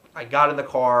like, I got in the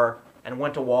car and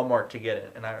went to Walmart to get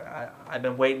it. And I've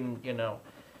been waiting,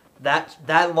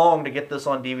 that long to get this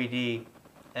on DVD,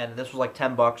 and this was like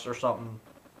 $10 or something,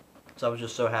 so I was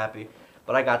just so happy.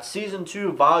 But I got season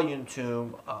 2, volume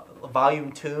 2 of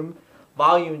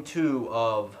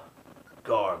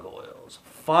Gargoyles.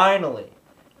 Finally,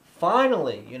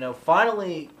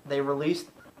 they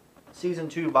released season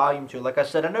 2, volume 2. Like I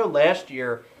said, I know last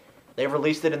year they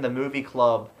released it in the movie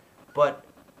club, but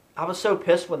I was so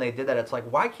pissed when they did that. It's like,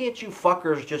 why can't you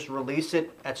fuckers just release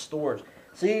it at stores?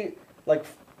 See, like,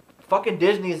 fucking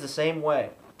Disney is the same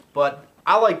way, but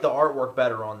I like the artwork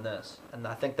better on this, and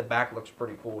I think the back looks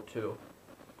pretty cool too.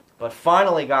 But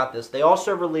finally got this. They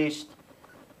also released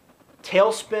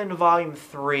Tailspin Volume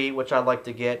 3, which I'd like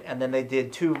to get, and then they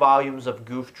did 2 volumes of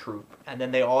Goof Troop, and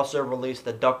then they also released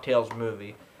the DuckTales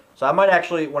movie. So I might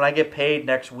actually, when I get paid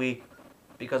next week,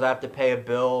 because I have to pay a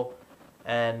bill,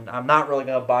 and I'm not really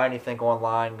going to buy anything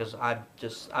online because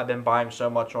I've been buying so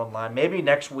much online. Maybe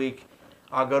next week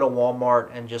I'll go to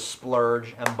Walmart and just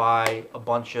splurge and buy a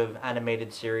bunch of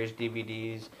animated series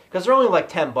DVDs because they're only like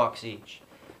 $10 each.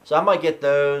 So I might get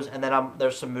those, and then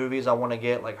there's some movies I want to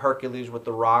get, like Hercules with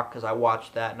The Rock, because I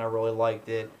watched that and I really liked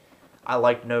it. I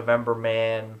liked November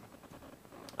Man.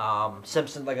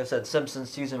 Simpsons, like I said, Simpsons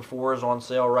Season 4 is on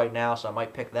sale right now, so I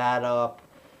might pick that up.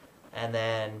 And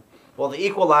then, well, The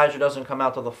Equalizer doesn't come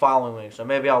out till the following week, so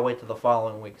maybe I'll wait till the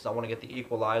following week because I want to get The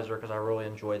Equalizer because I really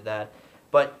enjoyed that.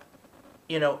 But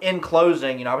in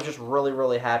closing, I was just really,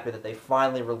 really happy that they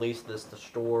finally released this to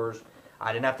stores.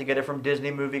 I didn't have to get it from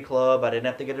Disney Movie Club. I didn't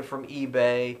have to get it from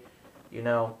eBay.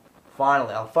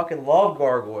 Finally, I fucking love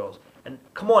Gargoyles. And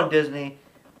come on, Disney.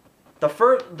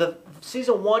 The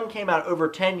season 1 came out over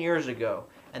 10 years ago,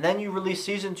 and then you released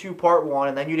season 2 part 1,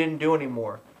 and then you didn't do any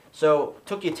more. So it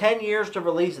took you 10 years to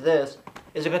release this.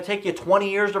 Is it going to take you 20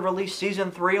 years to release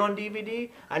season 3 on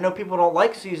DVD? I know people don't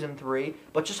like season 3,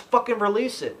 but just fucking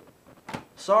release it.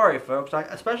 Sorry, folks.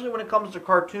 Especially when it comes to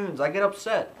cartoons, I get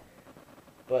upset.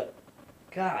 But,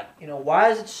 God, you know, why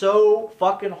is it so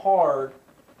fucking hard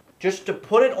just to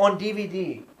put it on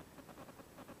DVD?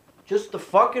 Just to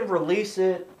fucking release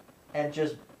it and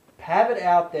just have it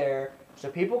out there so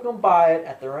people can buy it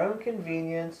at their own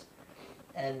convenience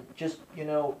and just, you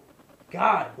know,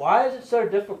 God, why is it so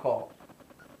difficult?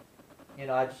 You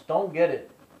know, I just don't get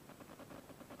it.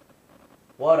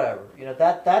 Whatever. You know,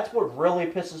 that's what really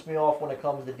pisses me off when it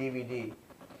comes to DVD.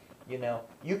 You know,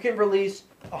 you can release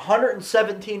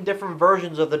 117 different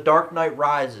versions of The Dark Knight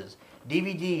Rises.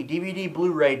 DVD, DVD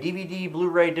Blu-ray, DVD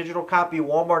Blu-ray digital copy,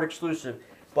 Walmart exclusive.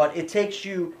 But it takes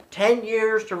you 10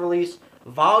 years to release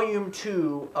Volume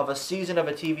 2 of a season of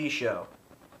a TV show.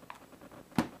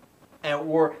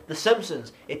 Or The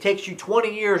Simpsons. It takes you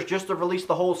 20 years just to release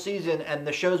the whole season, and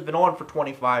the show's been on for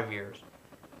 25 years.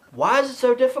 Why is it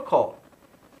so difficult?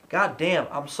 God damn,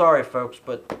 I'm sorry, folks,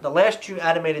 but the last 2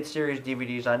 animated series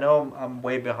DVDs, I know I'm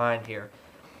way behind here.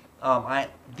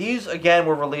 These, again,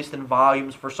 were released in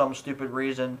volumes for some stupid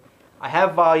reason. I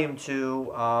have Volume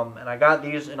 2, and I got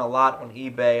these in a lot on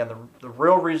eBay, and the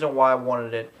real reason why I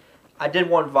wanted it, I did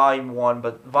want Volume 1,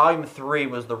 but Volume 3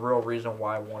 was the real reason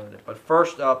why I wanted it. But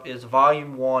first up is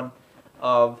Volume 1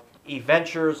 of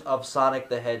Adventures of Sonic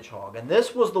the Hedgehog. And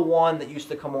this was the one that used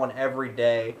to come on every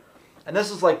day. And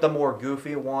this is like the more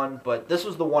goofy one, but this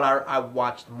was the one I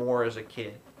watched more as a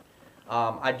kid.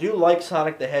 I do like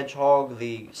Sonic the Hedgehog,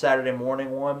 the Saturday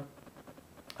morning one.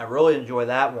 I really enjoy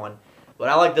that one. But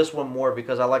I like this one more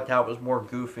because I liked how it was more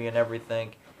goofy and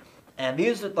everything. And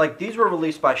these were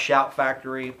released by Shout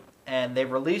Factory, and they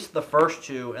released the first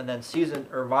 2, and then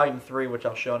Volume 3, which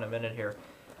I'll show in a minute here.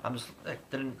 It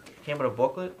came in a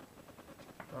booklet?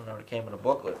 I don't know, it came in a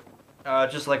booklet.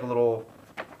 Just like a little,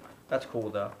 that's cool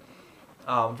though.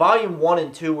 Volume 1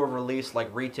 and 2 were released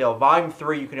like retail. Volume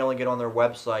 3 you can only get on their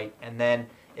website, and then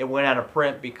it went out of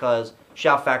print because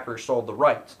Shout Factory sold the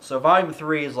rights. So Volume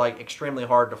 3 is like extremely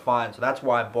hard to find, so that's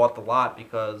why I bought the lot,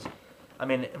 because, I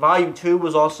mean, Volume 2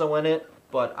 was also in it,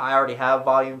 but I already have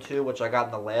Volume 2, which I got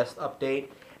in the last update,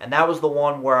 and that was the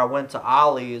one where I went to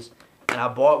Ollie's, and I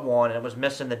bought one, and it was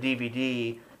missing the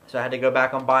DVD, so I had to go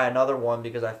back and buy another one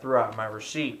because I threw out my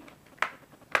receipt.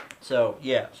 So,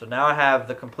 yeah, so now I have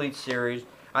the complete series.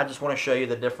 I just want to show you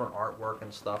the different artwork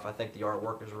and stuff. I think the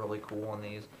artwork is really cool on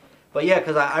these. But yeah,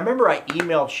 because I remember I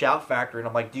emailed Shout Factory, and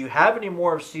I'm like, do you have any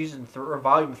more of Season 3 or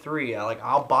Volume 3?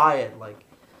 I'll buy it. And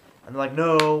they're like,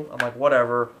 no. I'm like,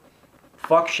 whatever.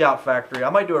 Fuck Shout Factory. I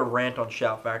might do a rant on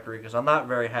Shout Factory because I'm not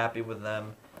very happy with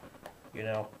them, you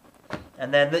know.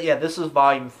 And then, yeah, this is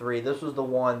Volume 3. This was the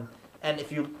one. And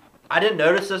I didn't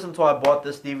notice this until I bought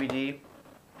this DVD.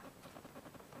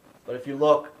 But if you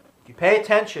look, if you pay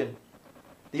attention,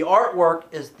 the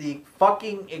artwork is the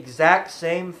fucking exact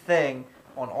same thing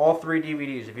on all 3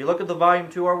 DVDs. If you look at the Volume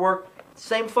 2 artwork,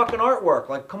 same fucking artwork.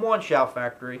 Like, come on, Shout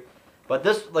Factory. But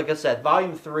this, like I said,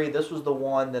 Volume 3, this was the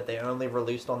one that they only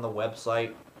released on the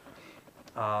website.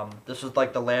 This was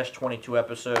like the last 22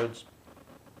 episodes.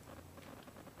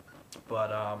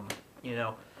 But, you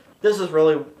know, this is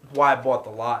really why I bought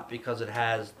the lot, because it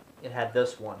had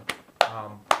this one.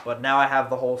 But now I have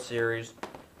the whole series,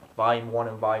 Volume 1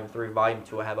 and Volume 3. Volume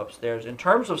 2 I have upstairs. In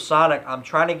terms of Sonic, I'm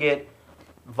trying to get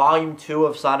Volume 2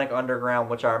 of Sonic Underground,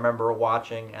 which I remember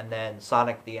watching, and then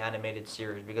Sonic the Animated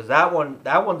Series, because that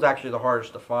one's actually the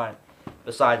hardest to find,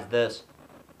 besides this.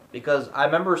 Because I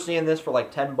remember seeing this for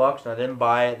like $10 and I didn't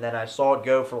buy it, and then I saw it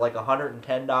go for like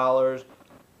 $110.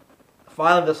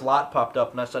 Finally this lot popped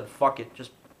up and I said, fuck it,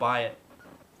 just buy it.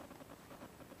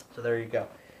 So there you go.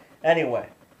 Anyway,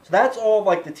 so that's all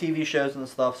like the TV shows and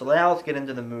stuff. So now let's get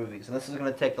into the movies. And this is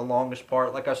going to take the longest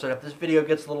part. Like I said, if this video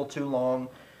gets a little too long,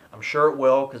 I'm sure it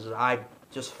will, because I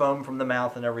just foam from the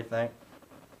mouth and everything.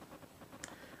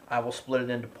 I will split it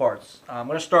into parts. I'm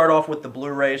going to start off with the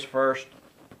Blu-rays first.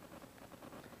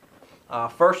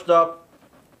 First up,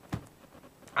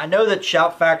 I know that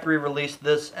Shout Factory released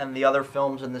this and the other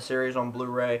films in the series on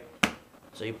Blu-ray,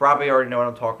 so you probably already know what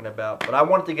I'm talking about. But I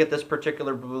wanted to get this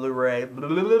particular Blu-ray.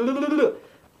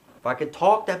 If I could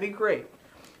talk, that'd be great.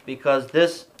 Because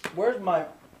this, where's my,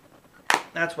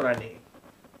 that's what I need.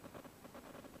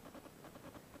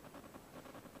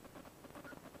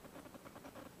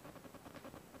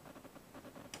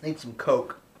 I need some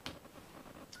Coke.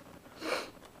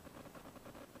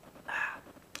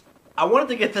 I wanted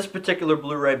to get this particular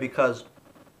Blu-ray because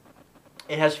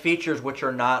it has features which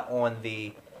are not on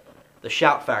the the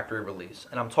Shout Factory release.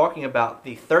 And I'm talking about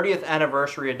the 30th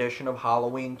anniversary edition of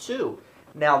Halloween 2.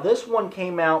 Now, this one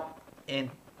came out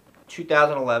in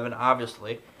 2011,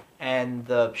 obviously, and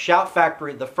the Shout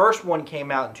Factory, the first one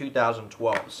came out in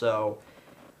 2012, so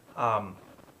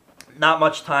not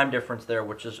much time difference there,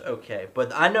 which is okay.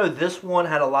 But I know this one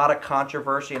had a lot of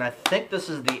controversy, and I think this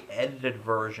is the edited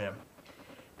version.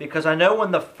 Because I know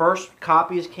when the first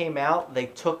copies came out, they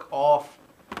took off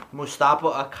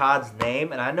Mustafa Akkad's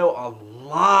name, and I know a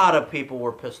lot of people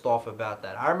were pissed off about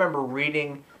that. I remember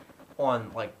reading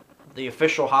on like the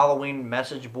official Halloween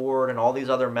message board and all these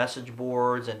other message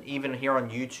boards, and even here on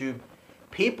YouTube,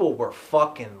 people were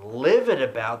fucking livid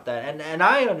about that. And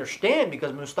I understand,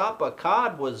 because Mustafa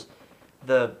Akkad was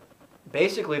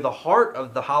basically the heart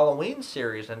of the Halloween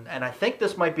series, and I think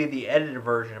this might be the edited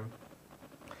version.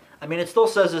 I mean, it still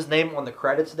says his name on the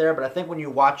credits there, but I think when you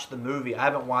watch the movie, I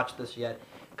haven't watched this yet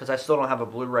because I still don't have a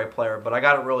Blu-ray player, but I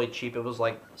got it really cheap. It was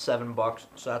like $7,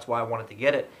 so that's why I wanted to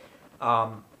get it.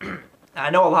 I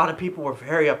know a lot of people were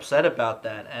very upset about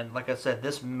that, and like I said,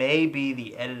 this may be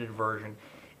the edited version.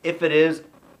 If it is,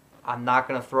 I'm not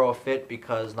going to throw a fit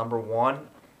because, number one,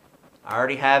 I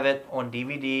already have it on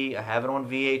DVD. I have it on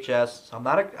VHS. So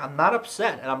I'm not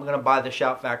upset, and I'm going to buy the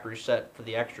Shout Factory set for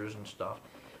the extras and stuff.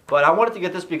 But I wanted to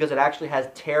get this because it actually has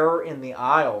Terror in the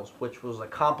Aisles, which was a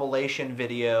compilation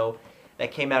video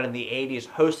that came out in the 80s,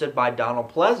 hosted by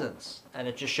Donald Pleasence. And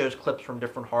it just shows clips from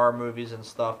different horror movies and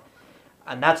stuff.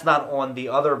 And that's not on the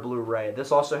other Blu-ray.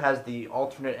 This also has the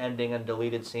alternate ending and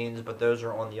deleted scenes, but those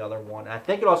are on the other one. And I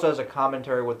think it also has a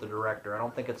commentary with the director. I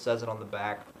don't think it says it on the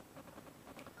back,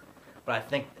 but I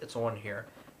think it's on here.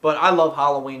 But I love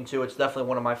Halloween 2. It's definitely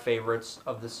one of my favorites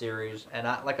of the series. And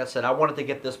like I said, I wanted to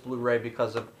get this Blu-ray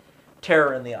because of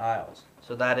Terror in the Aisles.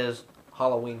 So that is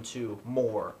Halloween 2,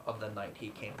 more of the night he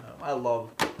came home. I love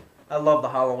the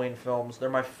Halloween films. They're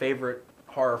my favorite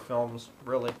horror films,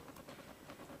 really.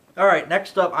 All right,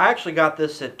 next up, I actually got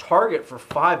this at Target for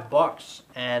 $5,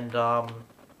 and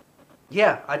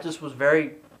yeah, I just was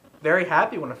very, very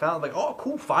happy when I found it. Like, oh,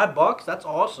 cool, $5, that's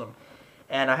awesome.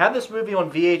 And I have this movie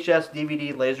on VHS,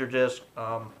 DVD, Laserdisc.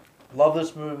 Love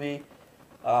this movie.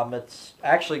 It's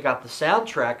actually got the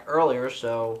soundtrack earlier,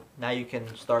 so now you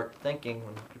can start thinking.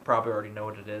 You probably already know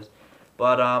what it is.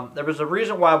 But there was a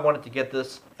reason why I wanted to get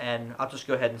this, and I'll just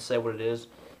go ahead and say what it is.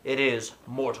 It is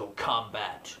Mortal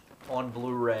Kombat on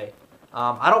Blu-ray.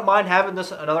 I don't mind having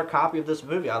another copy of this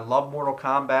movie. I love Mortal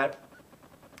Kombat.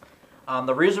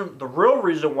 The real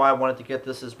reason why I wanted to get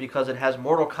this is because it has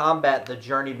Mortal Kombat: The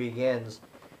Journey Begins,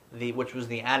 which was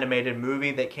the animated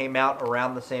movie that came out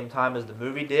around the same time as the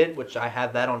movie did, which I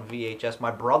had that on VHS.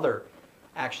 My brother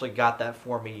actually got that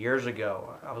for me years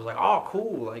ago. I was like, oh,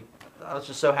 cool. Like, I was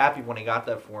just so happy when he got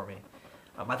that for me.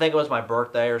 I think it was my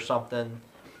birthday or something.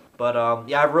 But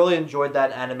yeah, I really enjoyed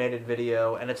that animated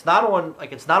video, and it's not on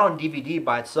DVD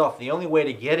by itself. The only way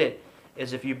to get it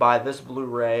is if you buy this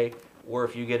Blu-ray or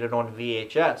if you get it on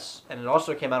VHS. And it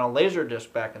also came out on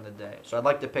Laserdisc back in the day, so I'd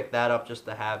like to pick that up just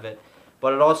to have it.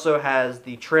 But it also has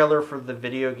the trailer for the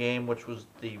video game, which was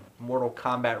the Mortal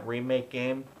Kombat remake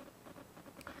game,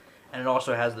 and it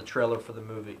also has the trailer for the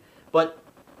movie. But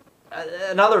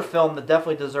another film that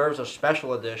definitely deserves a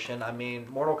special edition. I mean,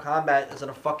 Mortal Kombat is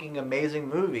a fucking amazing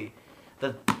movie.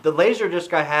 The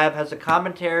Laserdisc I have has a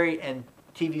commentary and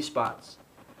TV spots.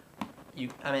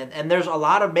 And there's a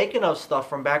lot of making of stuff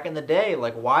from back in the day.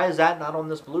 Like, why is that not on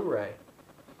this Blu-ray?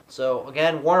 So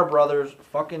again, Warner Brothers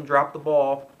fucking dropped the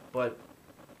ball, but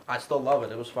I still love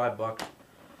it. It was $5.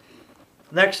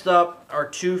 Next up are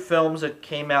two films that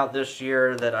came out this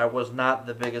year that I was not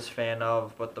the biggest fan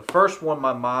of. But the first one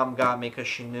my mom got me because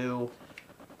she knew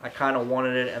I kind of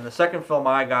wanted it. And the second film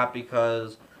I got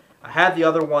because I had the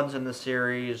other ones in the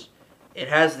series. It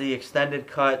has the extended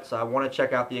cut, so I want to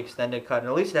check out the extended cut. And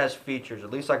at least it has features.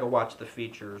 At least I could watch the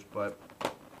features. But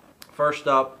first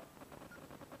up,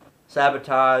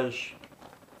 Sabotage.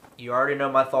 You already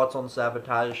know my thoughts on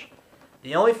Sabotage.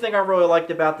 The only thing I really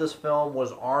liked about this film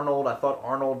was Arnold. I thought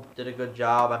Arnold did a good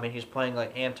job. I mean, he's playing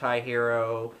like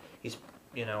anti-hero.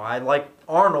 I like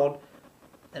Arnold,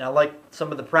 and I like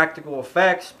some of the practical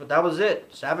effects, but that was it.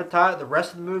 Sabotage, the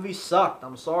rest of the movie sucked.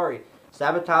 I'm sorry.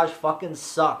 Sabotage fucking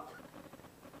sucked.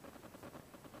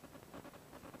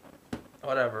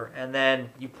 Whatever. And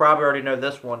then, you probably already know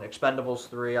this one, Expendables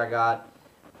 3 I got.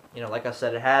 Like I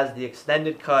said, it has the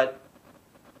extended cut,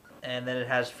 and then it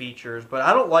has features, but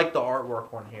I don't like the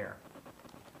artwork on here.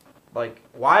 Like,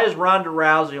 why is Ronda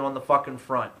Rousey on the fucking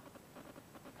front?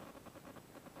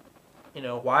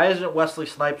 Why isn't Wesley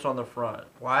Snipes on the front?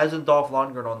 Why isn't Dolph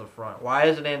Lundgren on the front? Why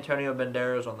isn't Antonio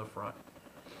Banderas on the front?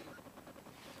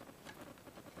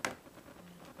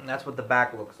 And that's what the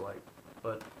back looks like.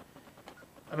 But,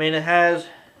 I mean, it has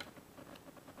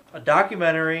a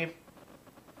documentary,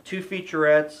 2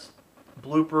 featurettes,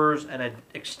 bloopers, and an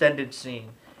extended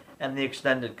scene. And the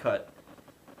extended cut.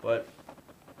 But,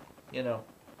 you know,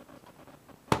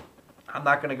 I'm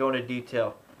not going to go into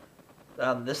detail.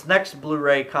 This next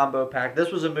Blu-ray combo pack,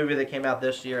 this was a movie that came out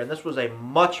this year, and this was a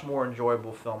much more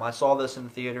enjoyable film. I saw this in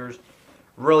theaters,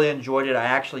 really enjoyed it. I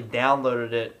actually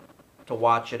downloaded it to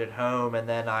watch it at home, and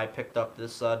then I picked up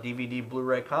this DVD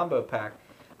Blu-ray combo pack.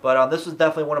 But this is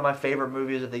definitely one of my favorite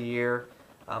movies of the year.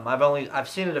 I've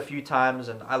seen it a few times,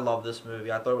 and I love this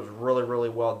movie. I thought it was really, really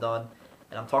well done.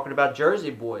 And I'm talking about Jersey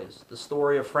Boys, the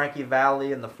story of Frankie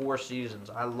Valli and the Four Seasons.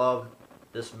 I love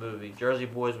this movie. Jersey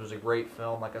Boys was a great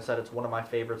film. Like I said, it's one of my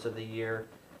favorites of the year.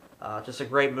 Just a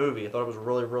great movie. I thought it was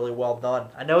really, really well done.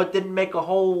 I know it didn't make a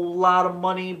whole lot of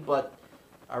money, but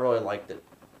I really liked it.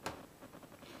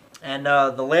 And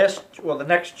the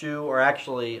next 2 are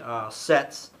actually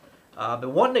sets. I've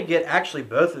been wanting to get actually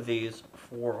both of these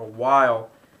for a while.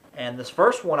 And this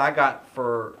first one I got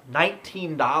for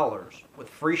 $19 with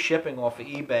free shipping off of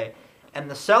eBay.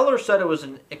 And the seller said it was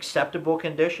in acceptable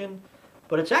condition,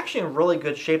 but it's actually in really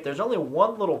good shape. There's only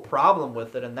one little problem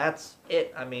with it, and that's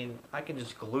it. I mean, I can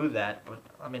just glue that, but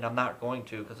I mean, I'm not going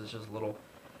to because it's just little.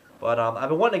 But I've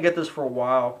been wanting to get this for a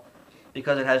while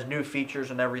because it has new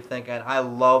features and everything, and I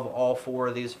love all 4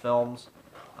 of these films.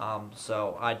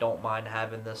 So I don't mind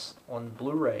having this on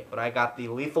Blu-ray. But I got the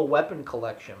Lethal Weapon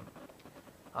collection.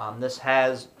 This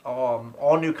has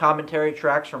all new commentary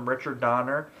tracks from Richard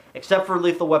Donner, except for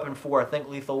Lethal Weapon 4. I think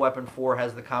Lethal Weapon 4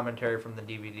 has the commentary from the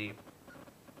DVD.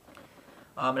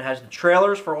 It has the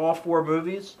trailers for all 4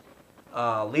 movies.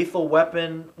 Lethal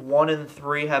Weapon 1 and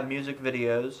 3 have music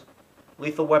videos.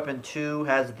 Lethal Weapon 2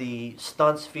 has the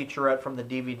stunts featurette from the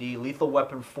DVD. Lethal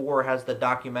Weapon 4 has the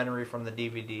documentary from the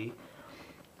DVD.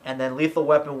 And then Lethal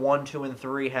Weapon 1, 2, and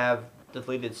 3 have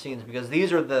deleted scenes because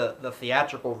these are the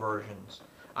theatrical versions.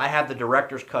 I have the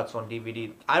director's cuts on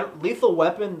DVD. Lethal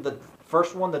Weapon, the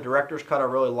first one, the director's cut, I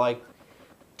really liked.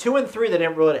 2 and 3, they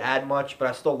didn't really add much, but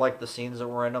I still like the scenes that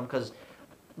were in them because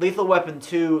Lethal Weapon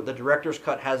 2, the director's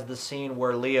cut has the scene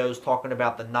where Leo's talking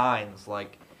about the nines.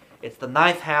 Like, it's the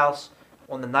 9th house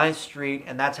on the 9th Street,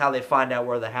 and that's how they find out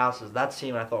where the house is. That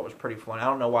scene I thought was pretty fun. I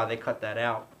don't know why they cut that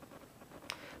out.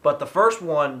 But the first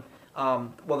one,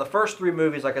 the first 3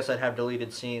 movies, like I said, have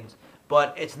deleted scenes.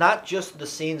 But it's not just the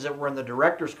scenes that were in the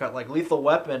director's cut. Like Lethal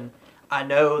Weapon, I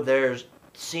know there's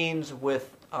scenes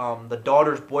with the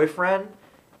daughter's boyfriend,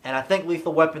 and I think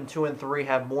Lethal Weapon 2 and 3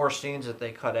 have more scenes that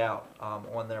they cut out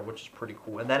on there, which is pretty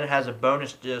cool. And then it has a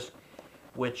bonus disc,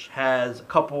 which has a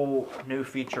couple new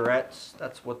featurettes.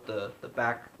 That's what the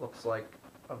back looks like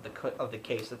of the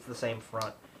case. It's the same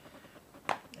front.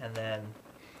 And then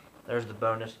there's the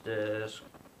bonus disc.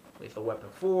 Lethal Weapon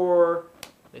 4,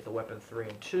 Lethal Weapon 3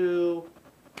 and 2,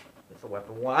 Lethal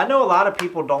Weapon 1. I know a lot of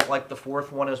people don't like the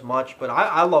 4th one as much, but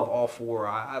I love all 4.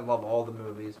 I love all the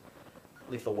movies.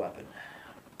 Lethal Weapon.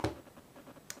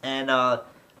 And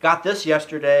got this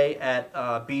yesterday at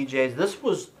BJ's. This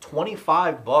was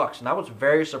 $25, and I was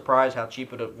very surprised how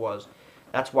cheap it was.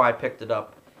 That's why I picked it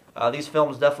up. These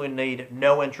films definitely need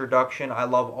no introduction. I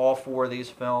love all 4 of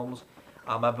these films.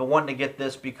 I've been wanting to get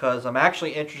this because I'm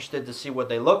actually interested to see what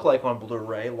they look like on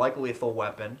Blu-ray, like Lethal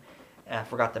Weapon. And I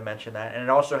forgot to mention that. And it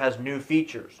also has new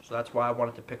features, so that's why I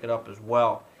wanted to pick it up as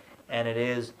well. And it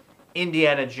is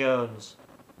Indiana Jones,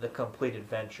 The Complete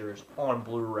Adventures on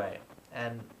Blu-ray.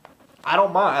 And I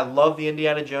don't mind. I love the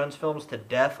Indiana Jones films to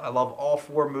death. I love all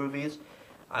 4 movies.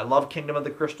 I love Kingdom of the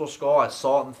Crystal Skull. I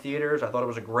saw it in theaters. I thought it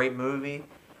was a great movie.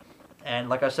 And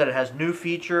like I said, it has new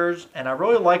features, and I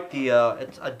really like the,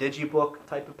 it's a digibook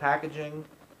type of packaging.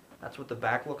 That's what the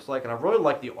back looks like, and I really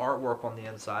like the artwork on the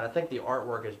inside. I think the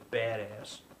artwork is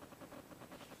badass.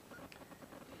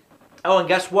 Oh, and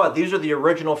guess what? These are the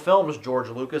original films, George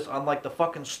Lucas, unlike the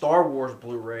fucking Star Wars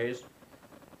Blu-rays.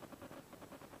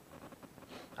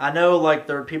 I know, like,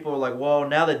 there are people who are like, well,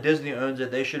 now that Disney owns it,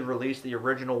 they should release the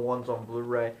original ones on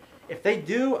Blu-ray. If they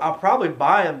do, I'll probably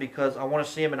buy them because I want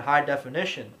to see them in high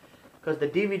definition. Because the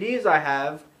DVDs I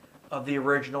have of the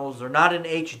originals, they're not in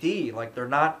HD. Like, they're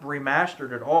not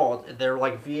remastered at all. They're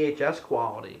like VHS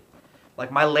quality.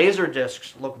 Like, my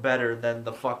Laserdiscs look better than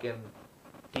the fucking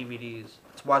DVDs.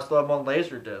 That's why I still have them on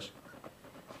Laserdisc.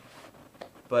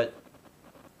 But,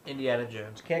 Indiana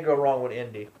Jones. Can't go wrong with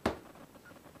Indy.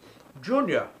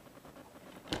 Junior.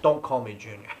 Don't call me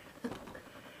Junior.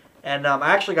 And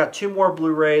I actually got 2 more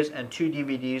Blu-rays and 2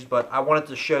 DVDs, but I wanted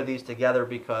to show these together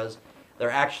because they're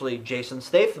actually Jason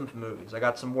Statham movies. I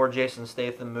got some more Jason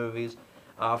Statham movies.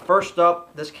 First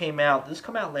up, this came out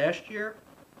last year?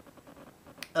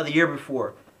 The year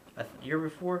before. Year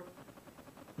before?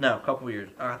 No, a couple years.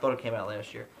 I thought it came out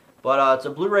last year. But it's a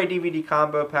Blu-ray DVD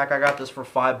combo pack. I got this for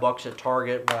 $5 at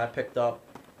Target when I picked up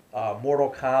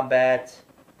Mortal Kombat,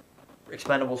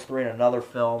 Expendables 3, and another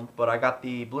film. But I got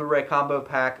the Blu-ray combo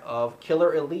pack of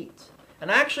Killer Elite.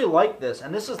 And I actually like this.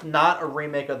 And this is not a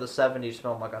remake of the 70s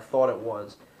film like I thought it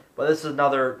was. But this is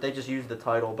another, they just used the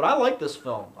title. But I like this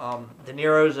film. De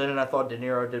Niro's in it. I thought De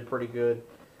Niro did pretty good.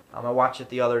 I watched it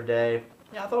the other day.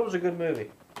 Yeah, I thought it was a good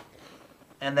movie.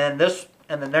 And then this,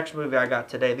 and the next movie I got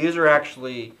today, these are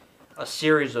actually a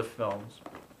series of films.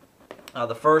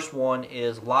 The first one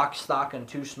is Lock, Stock, and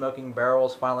Two Smoking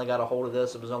Barrels. Finally got a hold of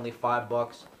this. It was only $5.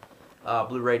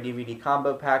 Blu-ray DVD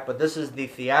combo pack. But this is the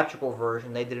theatrical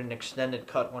version. They did an extended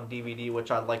cut on DVD, which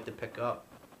I'd like to pick up.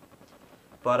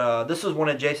 But this is one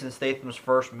of Jason Statham's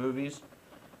first movies.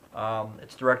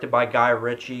 It's directed by Guy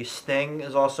Ritchie. Sting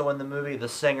is also in the movie. The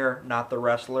singer, not the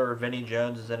wrestler. Vinnie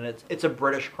Jones is in it. It's a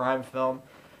British crime film.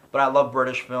 But I love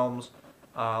British films.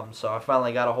 So I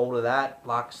finally got a hold of that.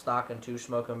 Lock, Stock, and Two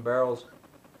Smoking Barrels.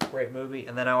 Great movie.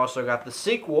 And then I also got the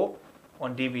sequel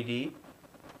on DVD,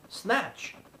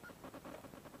 Snatch.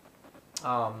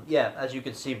 Yeah, as you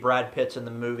can see, Brad Pitt's in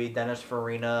the movie. Dennis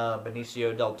Farina,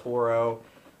 Benicio del Toro.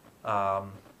 A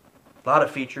lot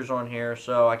of features on here.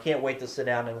 So I can't wait to sit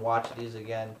down and watch these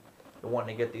again. Been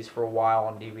wanting to get these for a while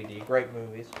on DVD. Great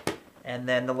movies. And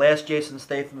then the last Jason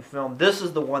Statham film. This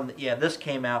is the one that, yeah, this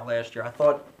came out last year. I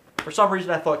thought, for some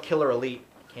reason, I thought Killer Elite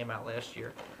came out last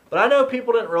year. But I know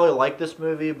people didn't really like this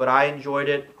movie, but I enjoyed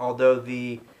it. Although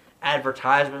the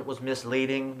advertisement was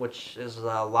misleading, which is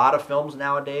a lot of films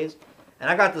nowadays. And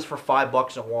I got this for $5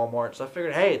 at Walmart, so I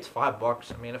figured, hey, it's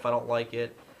 $5. I mean, if I don't like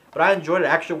it. But I enjoyed it. I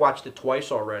actually watched it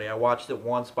twice already. I watched it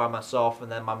once by myself,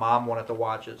 and then my mom wanted to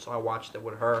watch it, so I watched it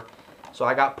with her. So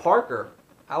I got Parker.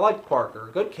 I liked Parker.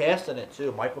 Good cast in it,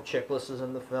 too. Michael Chiklis is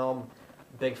in the film.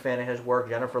 Big fan of his work.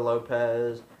 Jennifer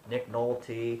Lopez, Nick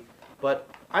Nolte. But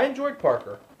I enjoyed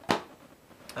Parker.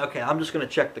 Okay, I'm just going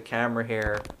to check the camera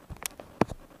here.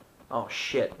 Oh,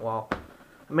 shit. Well,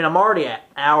 I mean, I'm already an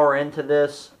hour into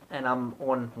this, and I'm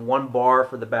on 1 bar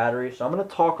for the battery. So I'm going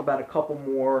to talk about a couple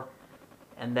more,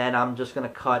 and then I'm just going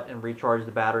to cut and recharge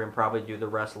the battery and probably do the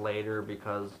rest later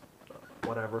because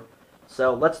whatever.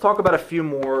 So let's talk about a few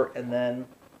more, and then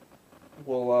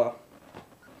we'll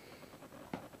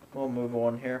move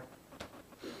on here.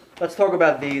 Let's talk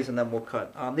about these, and then we'll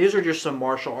cut. These are just some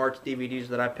martial arts DVDs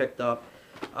that I picked up.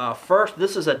 First,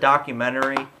 this is a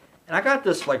documentary, and I got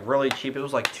this like really cheap. It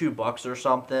was like $2 or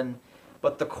something.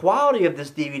 But the quality of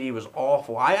this DVD was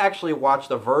awful. I actually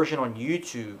watched a version on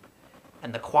YouTube,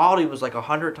 and the quality was like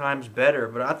 100 times better.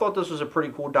 But I thought this was a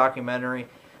pretty cool documentary.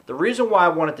 The reason why I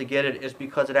wanted to get it is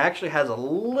because it actually has a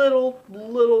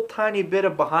little tiny bit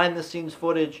of behind-the-scenes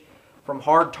footage from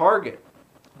Hard Target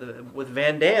with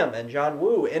Van Damme and John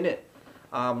Woo in it.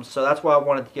 So that's why I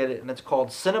wanted to get it, and it's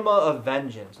called Cinema of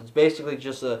Vengeance. It's basically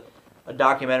just a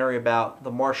documentary about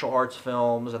the martial arts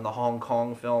films and the Hong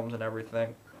Kong films and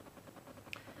everything.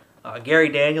 Gary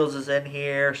Daniels is in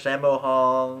here, Sammo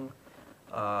Hung,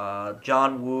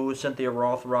 John Woo, Cynthia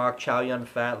Rothrock, Chow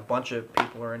Yun-fat, a bunch of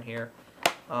people are in here.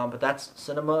 But that's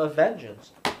Cinema of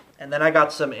Vengeance. And then I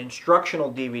got some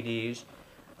instructional DVDs.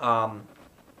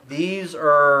 These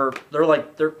are,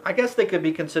 I guess they could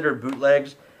be considered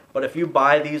bootlegs, but if you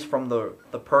buy these from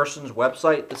the person's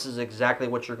website, this is exactly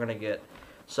what you're going to get.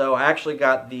 So I actually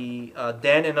got the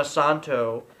Dan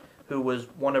Inosanto, who was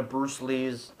one of Bruce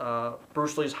Lee's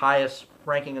highest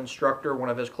ranking instructor, one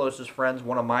of his closest friends,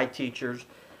 one of my teachers.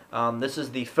 This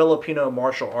is the Filipino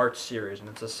Martial Arts series, and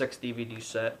it's a 6 DVD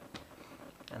set.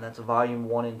 And that's volume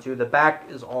 1 and 2. The back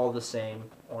is all the same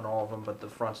on all of them, but the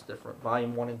front's different.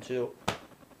 Volume 1 and 2.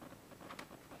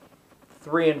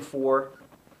 3 and 4.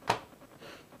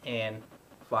 And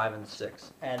 5 and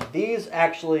 6. And these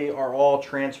actually are all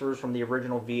transfers from the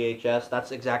original VHS.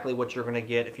 That's exactly what you're going to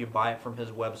get if you buy it from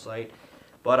his website.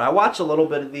 But I watched a little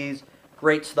bit of these.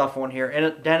 Great stuff on here.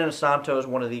 And Dan Inosanto is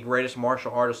one of the greatest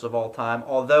martial artists of all time.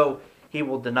 Although he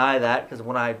will deny that, because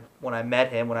when I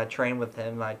met him, when I trained with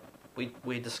him,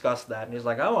 we discussed that, and he's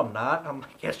like, "Oh, I'm not." I'm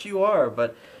like, "Yes, you are."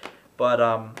 But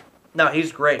no,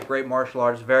 he's great martial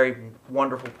artist, very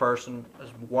wonderful person, a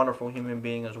wonderful human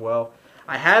being as well.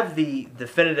 I have the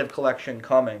definitive collection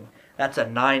coming. That's a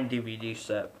 9 DVD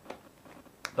set,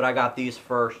 but I got these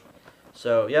first.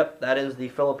 So, yep, that is the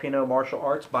Filipino Martial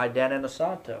Arts by Dan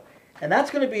Inosanto. And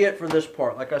that's going to be it for this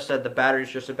part. Like I said, the battery's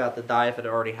just about to die if it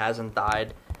already hasn't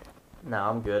died. No,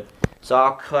 I'm good. So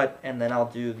I'll cut, and then I'll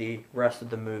do the rest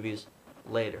of the movies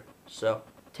later. So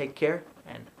take care,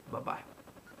 and bye-bye.